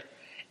player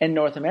in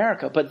North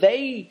America. But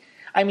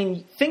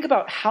think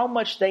about how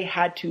much they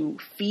had to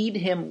feed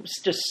him,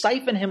 just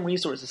siphon him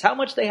resources. How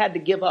much they had to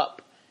give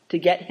up to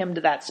get him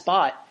to that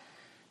spot.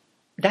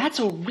 That's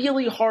a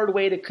really hard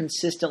way to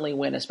consistently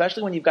win,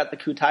 especially when you've got the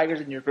Coup Tigers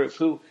in your group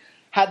who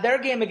had their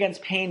game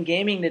against Pain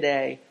Gaming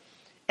today.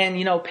 And,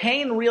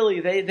 Pain really,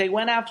 they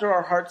went after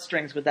our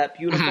heartstrings with that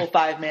beautiful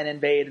 5-man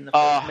invade in the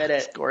first minute.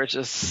 It's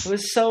gorgeous. It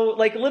was so,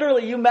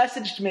 literally, you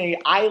messaged me,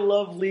 I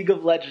love League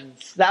of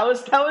Legends. That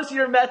was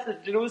your message.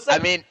 And it was so, I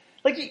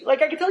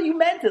could tell you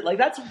meant it. Like,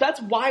 that's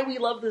why we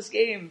love this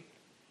game.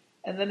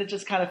 And then it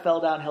just kind of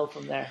fell downhill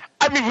from there.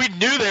 I mean, we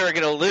knew they were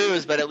going to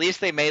lose, but at least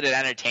they made it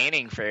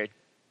entertaining for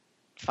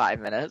 5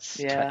 minutes,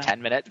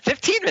 10 minutes,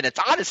 15 minutes,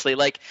 honestly.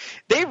 Like,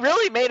 they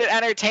really made it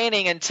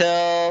entertaining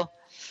until...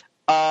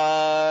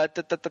 let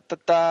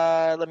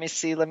me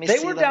see. They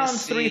were down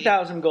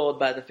 3,000 gold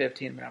by the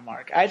 15-minute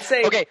mark. I'd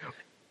say. Okay.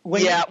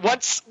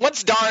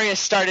 Once Darius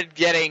started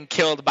getting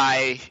killed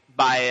by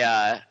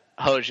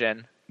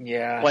Hojin,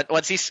 Yeah.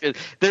 Once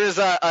there's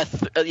a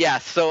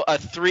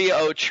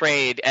 3-0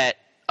 trade at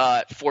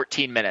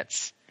 14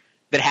 minutes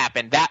that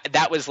happened.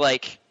 That was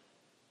like,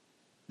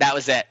 that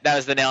was it. That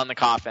was the nail in the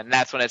coffin.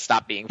 That's when it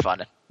stopped being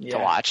fun to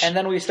watch. And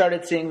then we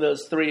started seeing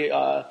those three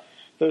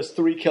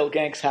kill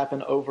ganks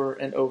happen over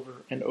and over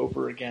and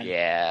over again.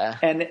 Yeah.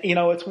 And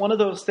it's one of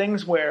those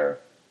things where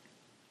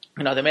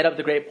they made up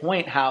the great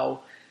point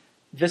how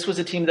this was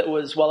a team that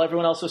was, while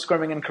everyone else was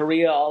scrimming in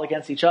Korea all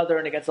against each other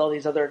and against all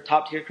these other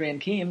top-tier Korean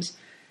teams,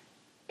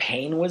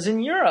 Pain was in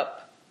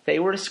Europe. They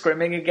were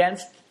scrimming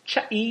against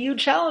EU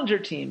challenger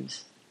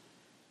teams.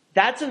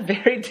 That's a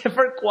very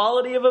different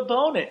quality of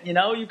opponent.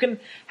 You can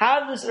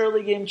have this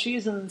early game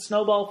cheese and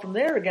snowball from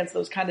there against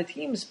those kind of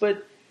teams,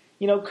 but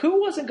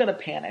Koo wasn't going to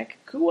panic.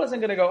 Koo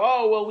wasn't going to go,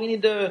 oh, well, we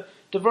need to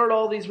divert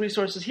all these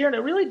resources here. And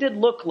it really did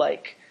look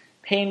like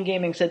Pain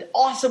Gaming said,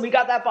 awesome, we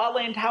got that bot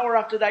lane tower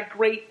after that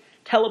great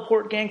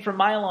teleport gank from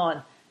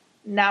Mylon.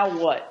 Now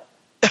what?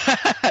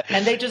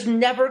 And they just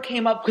never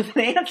came up with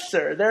an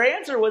answer. Their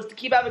answer was to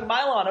keep having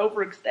Mylon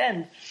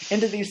overextend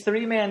into these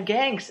 3-man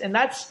ganks. And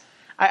that's,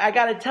 I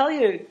got to tell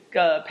you,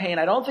 Pain,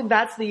 I don't think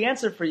that's the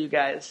answer for you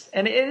guys.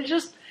 And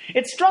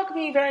it struck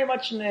me very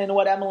much in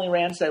what Emily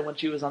Rand said when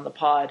she was on the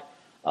pod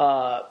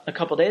a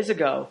couple days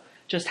ago,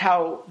 just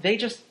how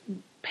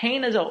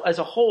Pain as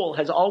a whole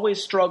has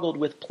always struggled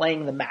with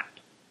playing the map.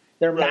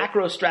 Their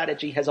macro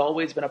strategy has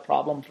always been a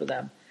problem for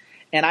them.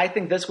 And I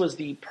think this was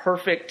the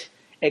perfect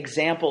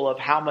example of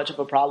how much of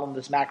a problem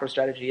this macro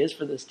strategy is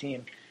for this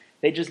team.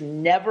 They just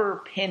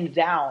never pinned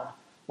down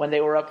when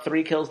they were up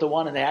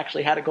 3-1 and they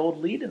actually had a gold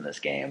lead in this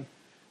game.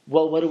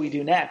 Well, what do we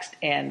do next?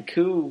 And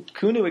Koo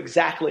knew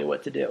exactly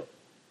what to do.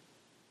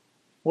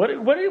 What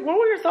were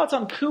your thoughts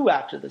on Koo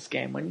after this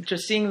game, when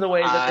just seeing the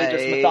way that they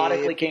just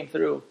methodically came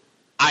through?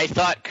 I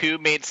thought Koo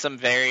made some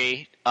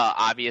very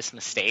obvious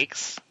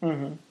mistakes.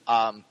 Mm-hmm.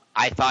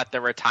 I thought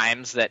there were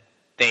times that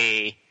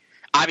they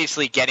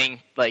obviously getting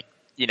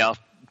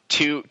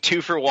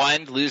two for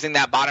one, losing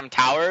that bottom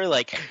tower,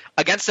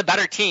 against a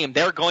better team,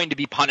 they're going to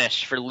be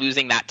punished for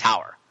losing that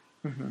tower.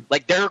 Mm-hmm.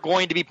 They're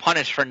going to be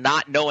punished for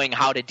not knowing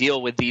how to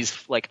deal with these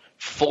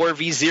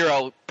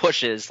 4v0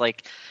 pushes.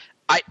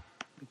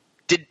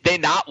 Did they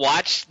not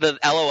watch the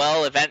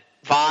LOL event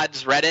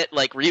VODs Reddit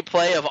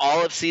replay of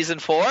all of season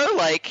 4?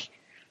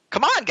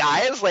 Come on,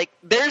 guys!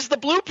 There's the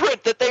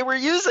blueprint that they were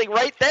using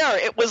right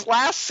there. It was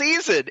last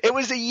season. It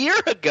was a year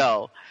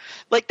ago.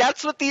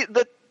 That's what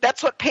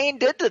that's what Pain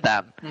did to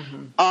them.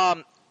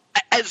 Mm-hmm.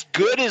 As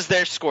good as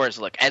their scores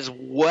look, as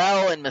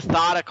well and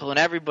methodical, and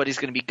everybody's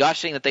going to be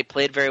gushing that they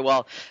played very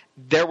well,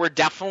 there were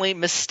definitely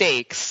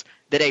mistakes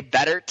that a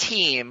better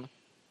team,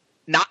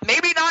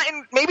 maybe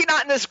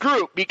not in this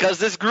group, because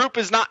this group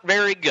is not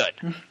very good.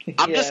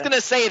 I'm just going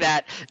to say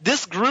that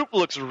this group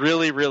looks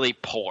really, really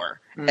poor,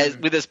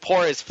 with as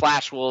poor as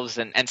Flash Wolves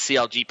and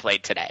CLG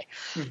played today.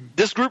 Mm-hmm.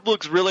 This group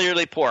looks really,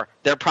 really poor.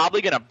 They're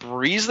probably going to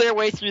breeze their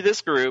way through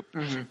this group.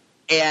 Mm-hmm.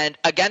 And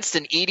against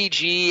an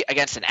EDG,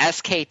 against an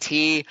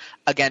SKT,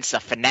 against a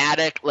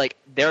Fnatic,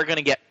 they're going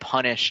to get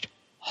punished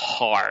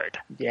hard.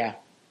 Yeah.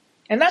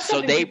 And that's so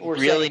something they people were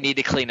really saying. need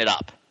to clean it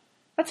up.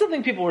 That's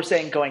something people were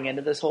saying going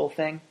into this whole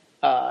thing.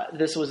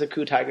 This was a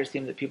Koo Tigers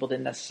team that people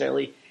didn't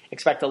necessarily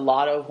expect a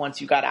lot of once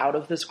you got out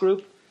of this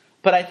group.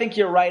 But I think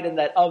you're right in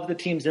that of the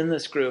teams in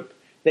this group,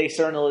 they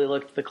certainly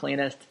looked the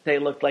cleanest. They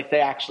looked like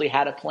they actually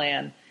had a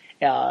plan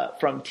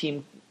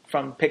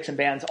from picks and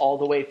bans all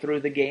the way through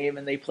the game,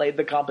 and they played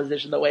the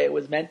composition the way it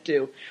was meant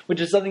to, which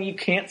is something you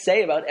can't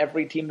say about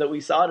every team that we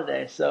saw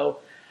today. So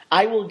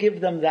I will give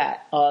them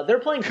that. They're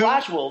playing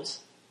Flash Wolves.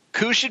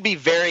 Koo should be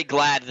very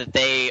glad that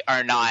they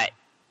are not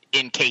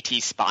in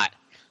KT's spot.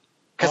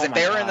 Because if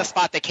they were in the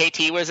spot that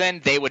KT was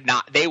in, they would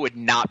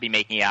not be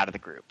making it out of the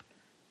group.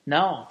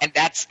 No. And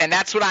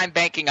that's what I'm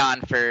banking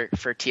on for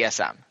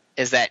TSM,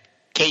 is that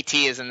KT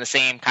is in the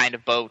same kind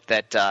of boat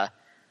that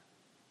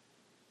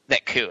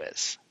Koo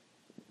is.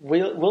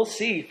 We'll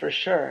see for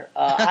sure.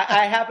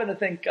 I happen to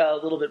think a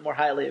little bit more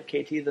highly of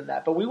KT than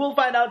that, but we will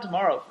find out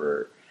tomorrow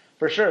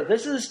for sure.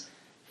 This is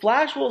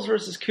Flash Wolves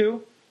versus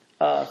Koo,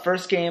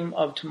 first game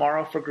of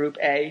tomorrow for Group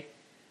A.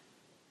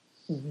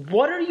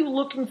 What are you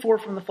looking for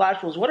from the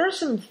Flash Wolves? What are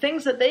some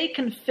things that they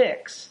can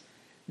fix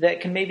that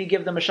can maybe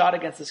give them a shot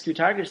against this Koo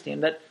Tigers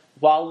team that,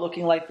 while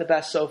looking like the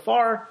best so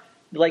far,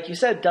 like you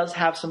said, does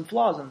have some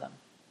flaws in them?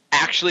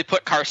 Actually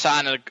put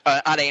Karsan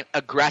on an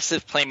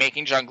aggressive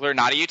playmaking jungler,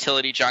 not a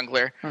utility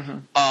jungler. Mm-hmm.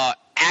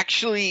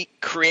 Actually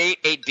create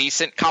a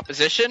decent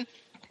composition.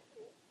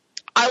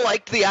 I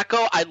liked the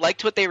Echo. I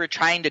liked what they were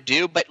trying to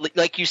do, but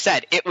like you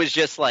said, it was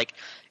just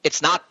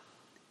it's not.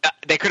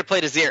 They could have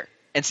played Azir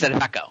instead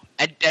of Echo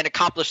and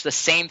accomplished the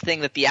same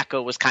thing that the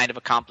Echo was kind of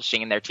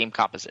accomplishing in their team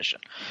composition.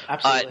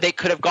 Absolutely. They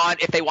could have gone,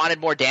 if they wanted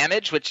more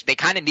damage, which they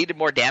kind of needed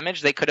more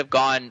damage, they could have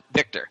gone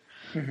Victor.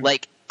 Mm-hmm.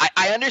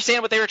 I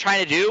understand what they were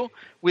trying to do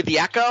with the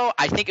Echo.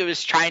 I think it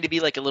was trying to be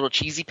a little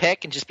cheesy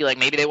pick and just be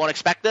maybe they won't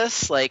expect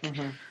this.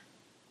 Mm-hmm.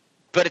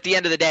 But at the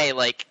end of the day,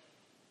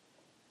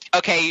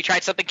 okay, you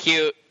tried something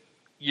cute.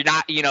 You're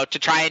not, to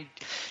try and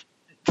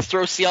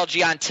throw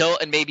CLG on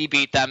tilt and maybe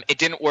beat them. It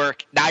didn't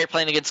work. Now you're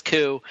playing against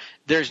Ku.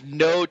 There's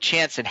no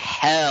chance in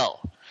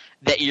hell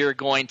that you're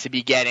going to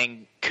be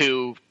getting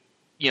Ku,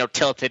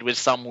 tilted with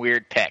some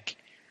weird pick.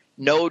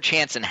 No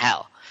chance in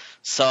hell.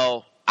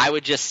 So I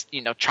would just,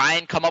 try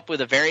and come up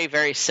with a very,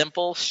 very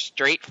simple,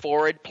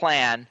 straightforward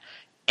plan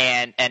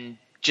and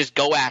just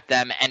go at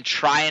them and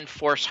try and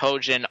force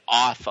Hojin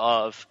off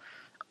of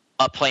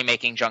a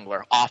playmaking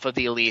jungler, off of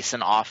the Elise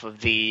and off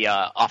of the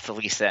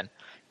Lee Sin.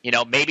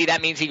 Maybe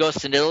that means he goes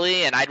to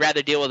Nidalee, and I'd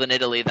rather deal with a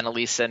Nidalee than a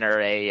Lee Sin or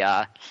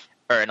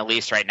an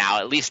Elise right now.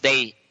 At least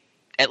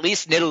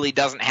Nidalee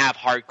doesn't have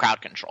hard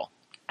crowd control.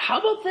 How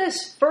about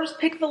this? First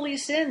pick the Lee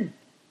Sin.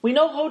 We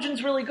know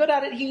Hojin's really good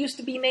at it. He used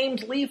to be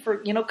named Lee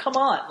for, come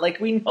on. Like,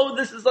 we know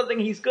this is something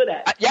he's good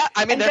at. Yeah,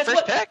 I mean, their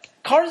first pick.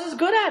 Kars is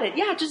good at it.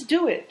 Yeah, just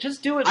do it.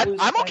 Just do it.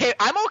 I'm okay.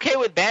 I'm okay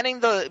with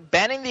banning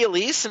the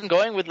Elise and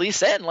going with Lee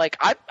Sin.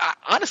 Like,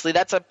 honestly,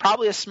 that's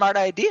probably a smart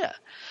idea.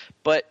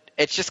 But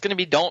it's just going to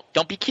be don't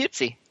be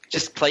cutesy.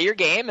 Just play your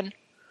game and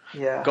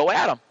go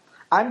at them.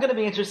 I'm going to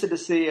be interested to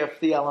see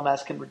if the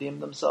LMS can redeem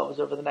themselves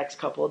over the next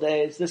couple of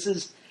days. This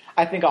is,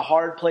 I think, a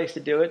hard place to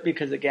do it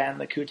because, again,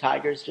 the Ku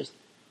Tigers just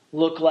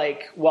look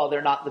like, while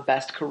they're not the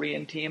best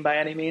Korean team by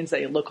any means,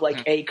 they look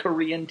like a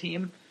Korean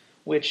team,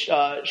 which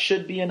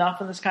should be enough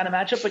in this kind of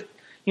matchup. But,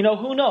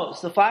 who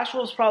knows? The Flash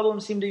Wolves'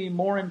 problems seem to be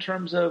more in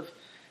terms of,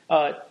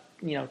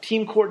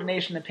 team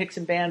coordination and picks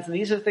and bans. And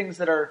these are things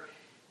that are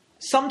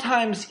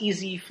sometimes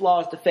easy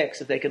flaws to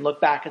fix if they can look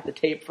back at the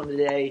tape from the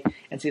day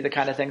and see the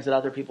kind of things that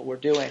other people were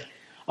doing.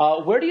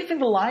 Where do you think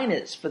the line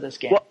is for this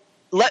game? Well,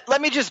 let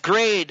me just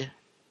grade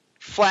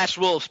Flash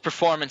Wolves'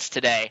 performance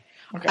today.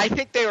 Okay. I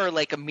think they were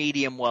like a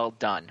medium well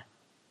done.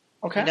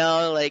 Okay.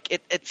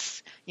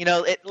 It's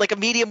like a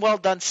medium well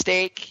done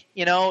steak.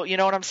 You know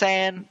what I'm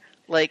saying?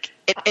 Like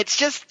it's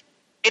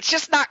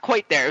just not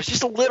quite there. It's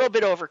just a little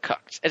bit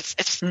overcooked.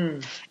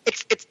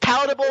 It's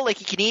palatable. Like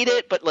you can eat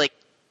it, but like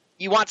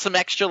you want some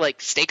extra like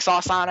steak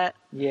sauce on it.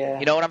 Yeah.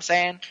 You know what I'm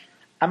saying?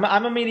 I'm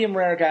a medium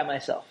rare guy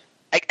myself.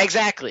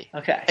 Exactly.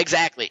 Okay.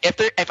 Exactly.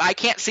 If I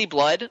can't see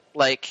blood,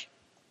 like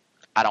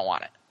I don't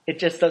want it. It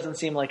just doesn't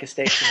seem like a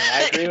steak to me.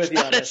 I agree with you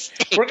on this.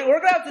 We're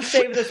going to have to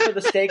save this for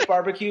the steak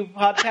barbecue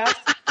podcast.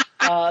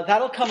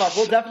 That'll come up.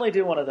 We'll definitely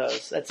do one of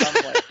those at some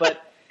point.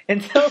 But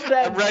until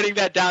then, I'm writing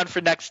that down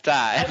for next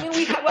time.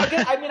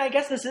 I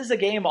guess this is a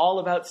game all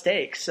about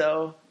steak,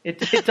 so it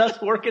does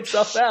work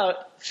itself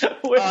out.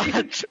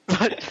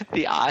 But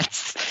the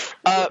odds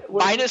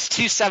minus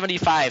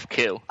 275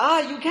 Ku.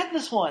 You get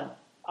this one.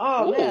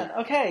 Oh, ooh. Man.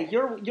 Okay,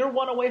 you're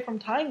one away from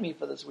tying me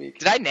for this week.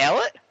 Did I nail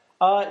it?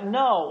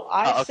 No,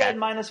 I said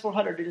minus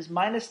 400. It is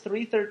minus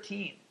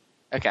 313.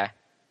 Okay.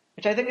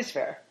 Which I think is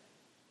fair.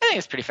 I think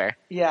it's pretty fair.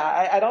 Yeah,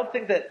 I don't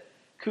think that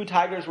Ku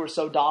Tigers were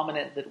so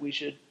dominant that we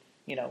should,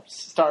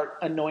 start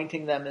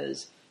anointing them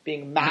as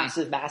being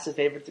massive, massive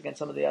favorites against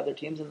some of the other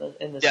teams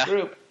in this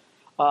group.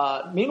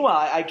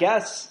 Meanwhile, I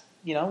guess,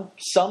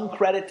 some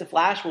credit to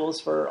Flash Wolves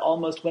for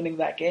almost winning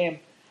that game.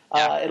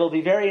 It'll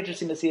be very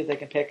interesting to see if they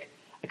can pick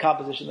a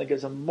composition that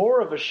gives them more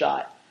of a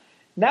shot.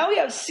 Now we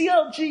have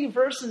CLG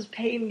versus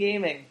Pain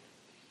Gaming.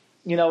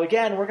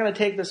 Again, we're going to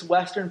take this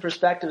Western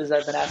perspective as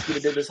I've been asking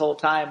you to do this whole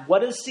time.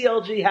 What does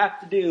CLG have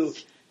to do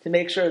to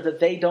make sure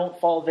that they don't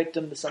fall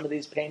victim to some of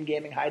these Pain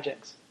Gaming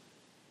hijinks?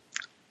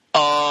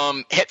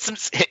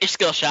 Hit your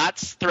skill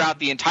shots throughout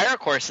the entire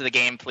course of the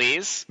game,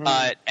 please.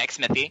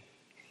 Xmithy.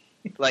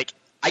 Like,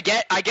 I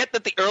get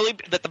that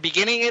the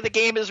beginning of the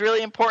game is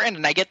really important,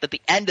 and I get that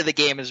the end of the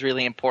game is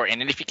really important.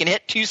 And if you can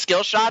hit 2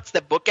 skill shots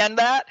that bookend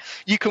that,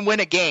 you can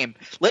win a game.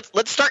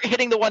 Let's start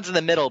hitting the ones in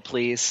the middle,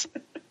 please.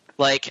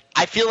 Like,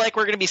 I feel like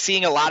we're going to be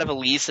seeing a lot of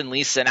Elise and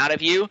Lee Sin out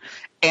of you,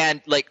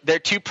 and like their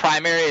 2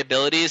 primary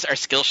abilities are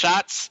skill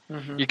shots.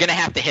 Mm-hmm. You're going to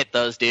have to hit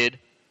those, dude.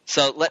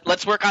 So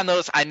let's work on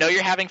those. I know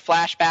you're having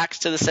flashbacks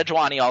to the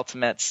Sejuani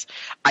ultimates.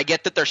 I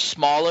get that they're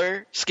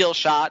smaller skill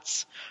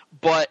shots,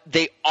 but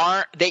they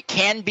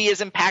can be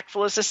as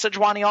impactful as the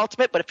Sejuani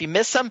ultimate. But if you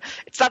miss them,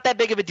 it's not that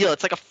big of a deal.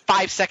 It's like a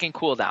 5-second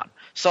cooldown.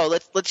 So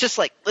let's just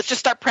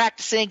start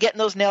practicing, getting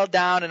those nailed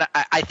down, and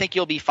I think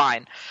you'll be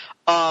fine.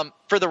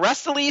 For the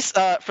rest of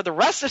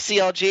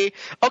CLG,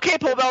 okay,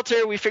 Pole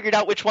Belter, we figured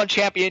out which one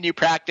champion you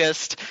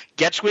practiced.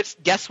 Guess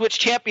which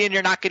champion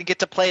you're not going to get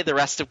to play the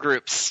rest of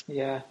groups.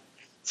 Yeah.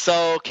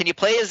 So can you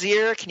play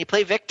Azir? Can you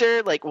play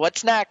Victor? Like,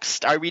 what's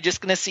next? Are we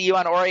just going to see you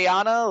on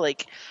Orianna?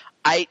 Like,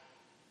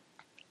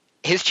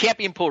 his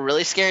champion pool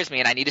really scares me,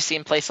 and I need to see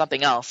him play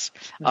something else.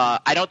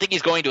 I don't think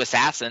he's going to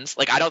Assassins.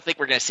 Like, I don't think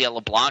we're going to see a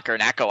LeBlanc or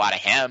an Echo out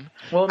of him.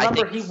 Well,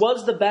 remember, he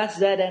was the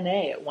best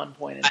ZNA at one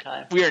point in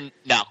time.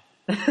 No,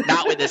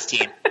 not with this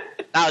team.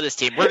 Not with this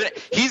team.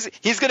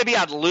 He's going to be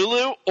on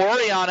Lulu,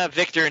 Orianna,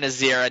 Victor, and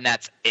Azir, and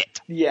that's it.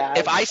 Yeah.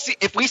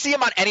 If we see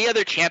him on any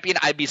other champion,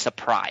 I'd be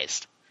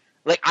surprised.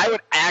 Like, I would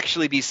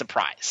actually be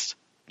surprised.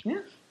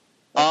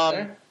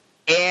 Yeah.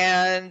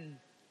 And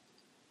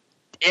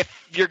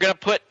if you're going to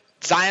put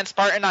Zion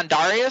Spartan on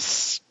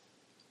Darius,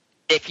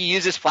 if he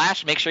uses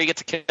flash, make sure he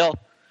gets a kill.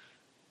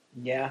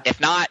 Yeah.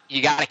 If not,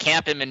 you got to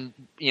camp him and,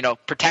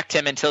 protect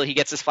him until he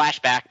gets his flash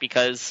back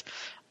because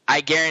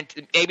I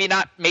guarantee maybe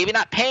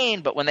not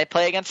Payne, but when they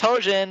play against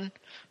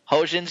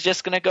Hojan's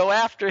just going to go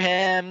after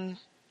him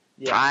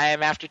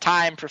time after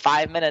time for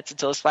 5 minutes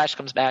until his flash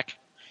comes back.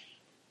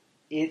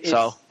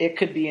 It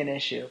could be an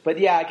issue. But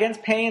yeah,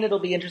 against Payne, it'll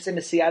be interesting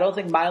to see. I don't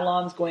think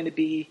Milan's going to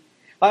be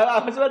 –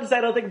 I was about to say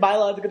I don't think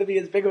Milan's going to be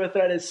as big of a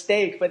threat as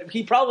Stake, but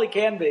he probably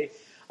can be.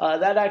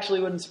 That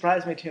actually wouldn't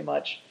surprise me too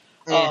much.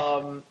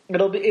 Yeah.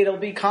 It'll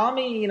be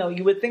Kami.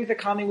 You would think that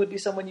Kami would be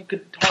someone you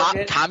could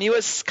target. Kami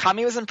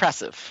was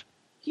impressive.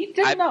 He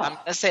did enough. I'm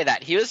gonna say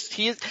that he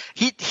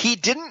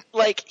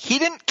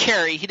didn't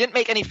carry. He didn't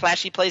make any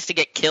flashy plays to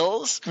get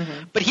kills,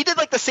 but he did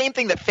like the same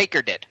thing that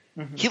Faker did.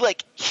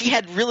 He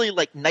had really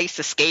like nice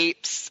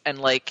escapes, and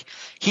like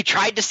he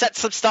tried to set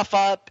some stuff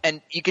up,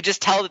 and you could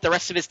just tell that the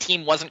rest of his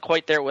team wasn't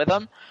quite there with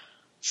him.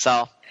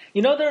 So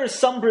there is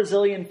some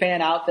Brazilian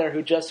fan out there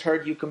who just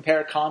heard you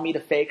compare Kami to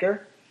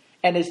Faker,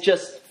 and is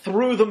just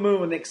through the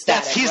moon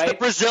ecstatic. Yes, he's the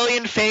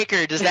Brazilian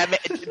Faker. Does that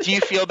do you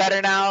feel better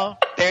now?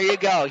 There you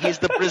go. He's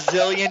the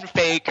Brazilian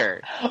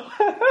Faker.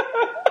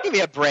 Give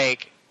me a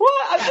break.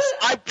 What?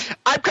 Yes,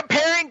 I'm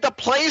comparing the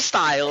play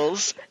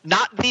styles,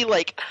 not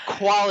the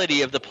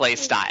quality of the play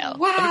style.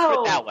 Wow. Let me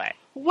put it that way.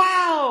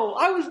 Wow,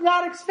 I was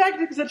not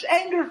expecting such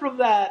anger from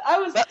that. I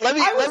was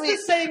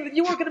just saying that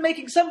you were going to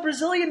make some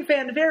Brazilian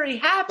fan very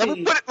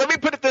happy. Let me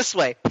put it this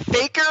way.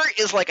 Faker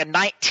is like a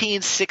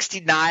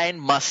 1969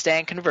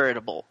 Mustang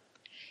convertible.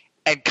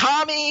 And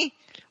Kami,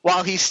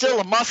 while he's still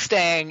a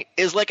Mustang,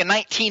 is like a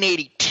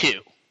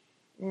 1982.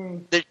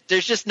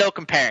 There's just no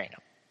comparing them.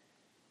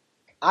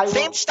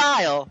 Same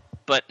style,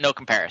 but no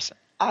comparison.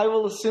 I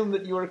will assume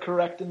that you are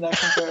correct in that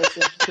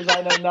comparison because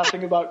I know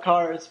nothing about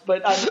cars,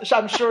 but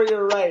I'm sure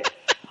you're right.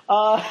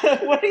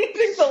 What do you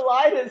think the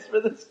line is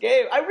for this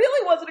game? I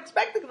really wasn't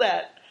expecting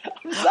that.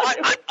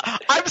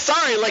 I'm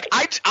sorry.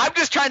 I'm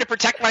just trying to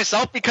protect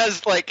myself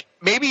because,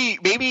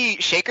 maybe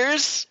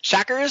Shakers.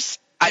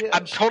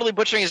 I'm totally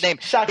butchering his name.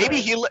 Shakers.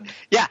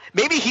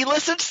 Maybe he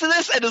listens to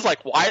this and is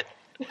like, "Why?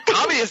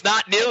 Kami is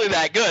not nearly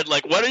that good.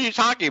 What are you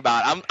talking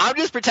about?" I'm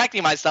just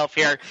protecting myself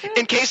here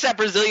in case that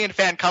Brazilian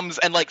fan comes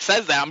and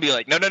says that. I'm be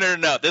like, no.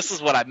 This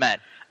is what I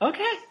meant.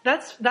 Okay,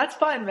 that's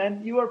fine,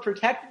 man. You are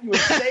protected. You are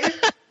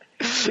safe.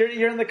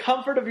 You're in the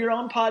comfort of your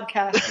own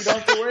podcast. You don't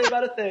have to worry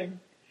about a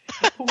thing.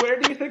 Where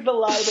do you think the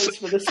line is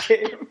for this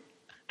game?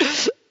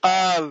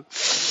 I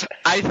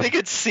think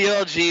it's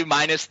CLG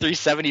minus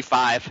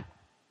 375.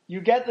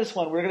 You get this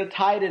one. We're going to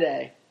tie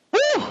today.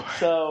 Woo!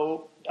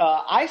 So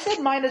I said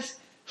minus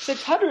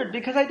 600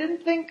 because I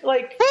didn't think Woo!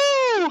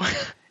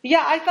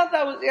 Yeah, I thought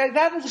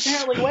that was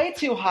apparently way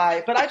too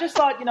high. But I just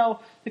thought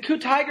the Coup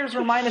Tigers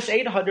were minus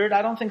 800.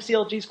 I don't think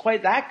CLG's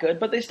quite that good,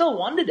 but they still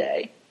won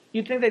today.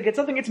 You'd think they'd get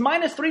something. It's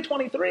minus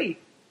 323.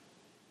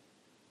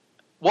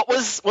 What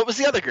was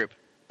the other group?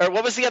 Or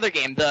what was the other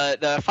game?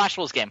 The Flash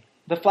Wolves game.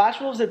 The Flash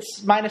Wolves,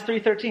 it's minus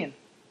 313.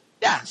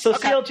 Yeah. So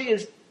okay.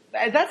 CLG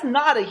that's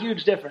not a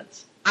huge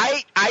difference.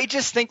 I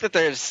just think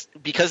that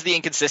because the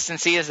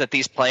inconsistency is that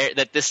these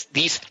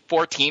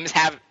four teams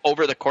have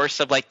over the course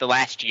of the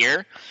last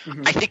year,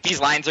 I think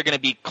these lines are going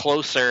to be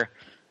closer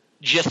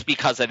just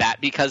because of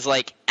that, because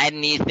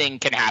anything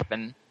can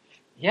happen.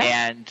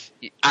 Yeah. And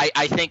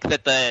I think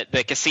that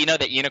the casino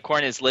that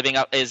Unikoin is living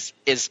up is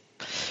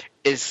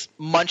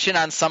munching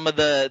on some of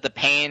the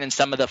pain and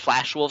some of the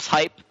Flash Wolves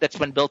hype that's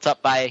been built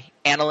up by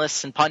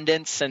analysts and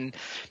pundits and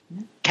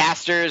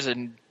casters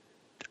and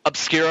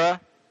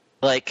Obscura,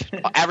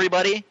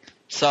 everybody.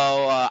 So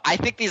I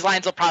think these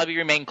lines will probably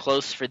remain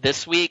close for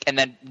this week, and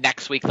then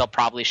next week they'll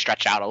probably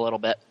stretch out a little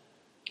bit.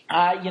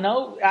 You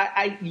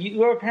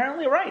are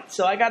apparently right,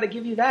 so I got to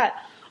give you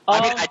that.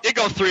 I did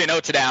go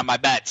 3-0 today on my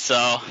bet,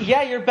 so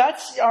yeah, your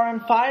bets are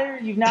on fire.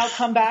 You've now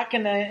come back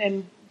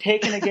and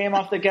taken a game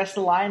off the Guess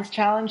the Lines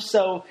challenge,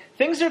 so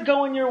things are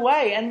going your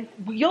way, and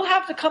you'll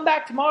have to come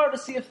back tomorrow to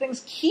see if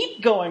things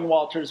keep going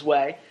Walter's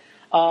way.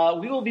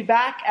 We will be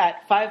back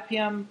at 5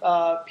 p.m.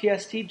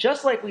 PST,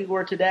 just like we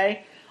were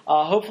today.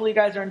 Hopefully you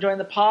guys are enjoying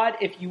the pod.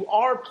 If you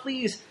are,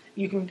 please,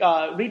 you can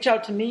reach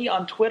out to me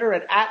on Twitter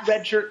at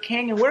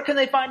RedShirtKing. And where can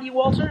they find you,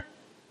 Walter?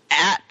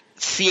 At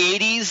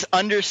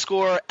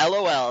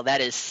C80s_LOL.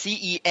 That is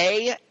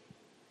CEADES_LOL.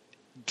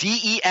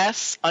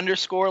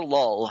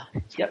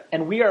 Yep,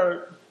 and we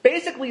are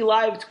basically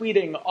live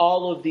tweeting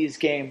all of these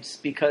games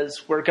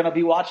because we're going to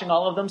be watching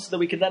all of them so that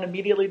we can then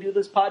immediately do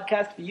this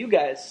podcast for you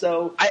guys.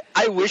 So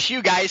I wish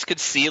you guys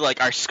could see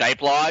our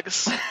Skype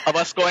logs of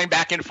us going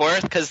back and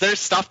forth, because there's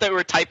stuff that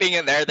we're typing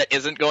in there that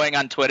isn't going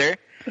on Twitter,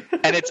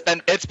 and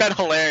it's been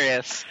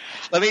hilarious.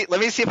 Let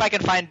me see if I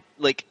can find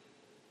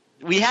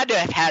we had to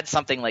have had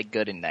something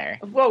good in there.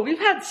 Well, we've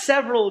had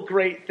several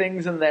great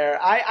things in there.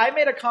 I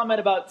made a comment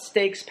about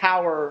Stakes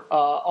Power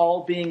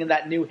all being in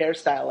that new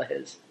hairstyle of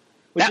his.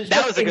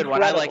 That was a good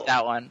one. I like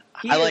that one.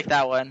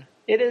 That one.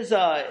 It is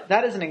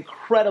that is an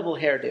incredible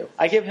hairdo.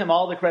 I give him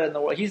all the credit in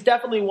the world. He's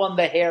definitely won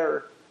the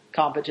hair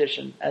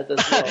competition at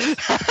this world.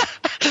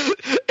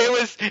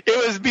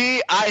 It was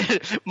me.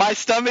 My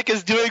stomach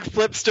is doing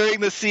flips during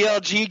the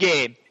CLG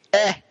game.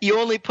 you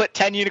only put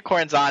 10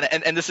 unicorns on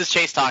it, and this is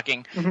Chase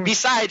talking. Mm-hmm.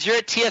 Besides, you're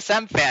a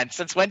TSM fan.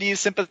 Since when do you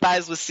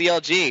sympathize with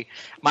CLG?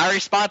 My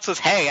response was,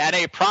 hey,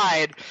 NA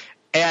Pride.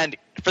 And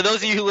for those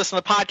of you who listen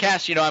to the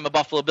podcast, you know I'm a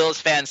Buffalo Bills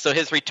fan, so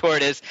his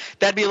retort is,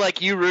 that'd be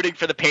like you rooting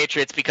for the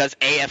Patriots because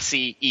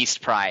AFC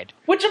East Pride.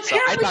 Which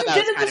apparently you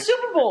did at the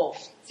Super Bowl.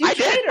 I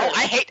did. Oh,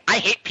 I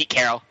hate Pete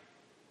Carroll.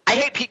 I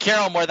hate Pete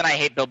Carroll more than I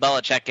hate Bill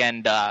Belichick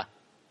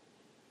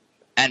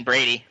and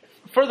Brady.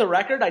 For the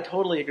record, I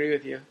totally agree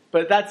with you.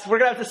 But we're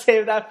going to have to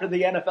save that for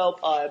the NFL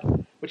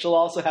pod, which will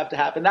also have to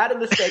happen. That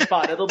and the steak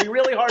pod. It'll be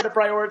really hard to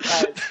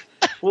prioritize.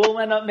 We'll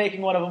end up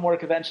making one of them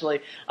work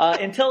eventually.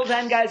 Until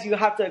then, guys, you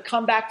have to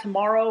come back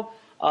tomorrow.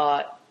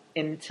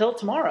 Until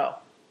tomorrow.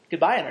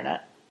 Goodbye,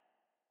 Internet.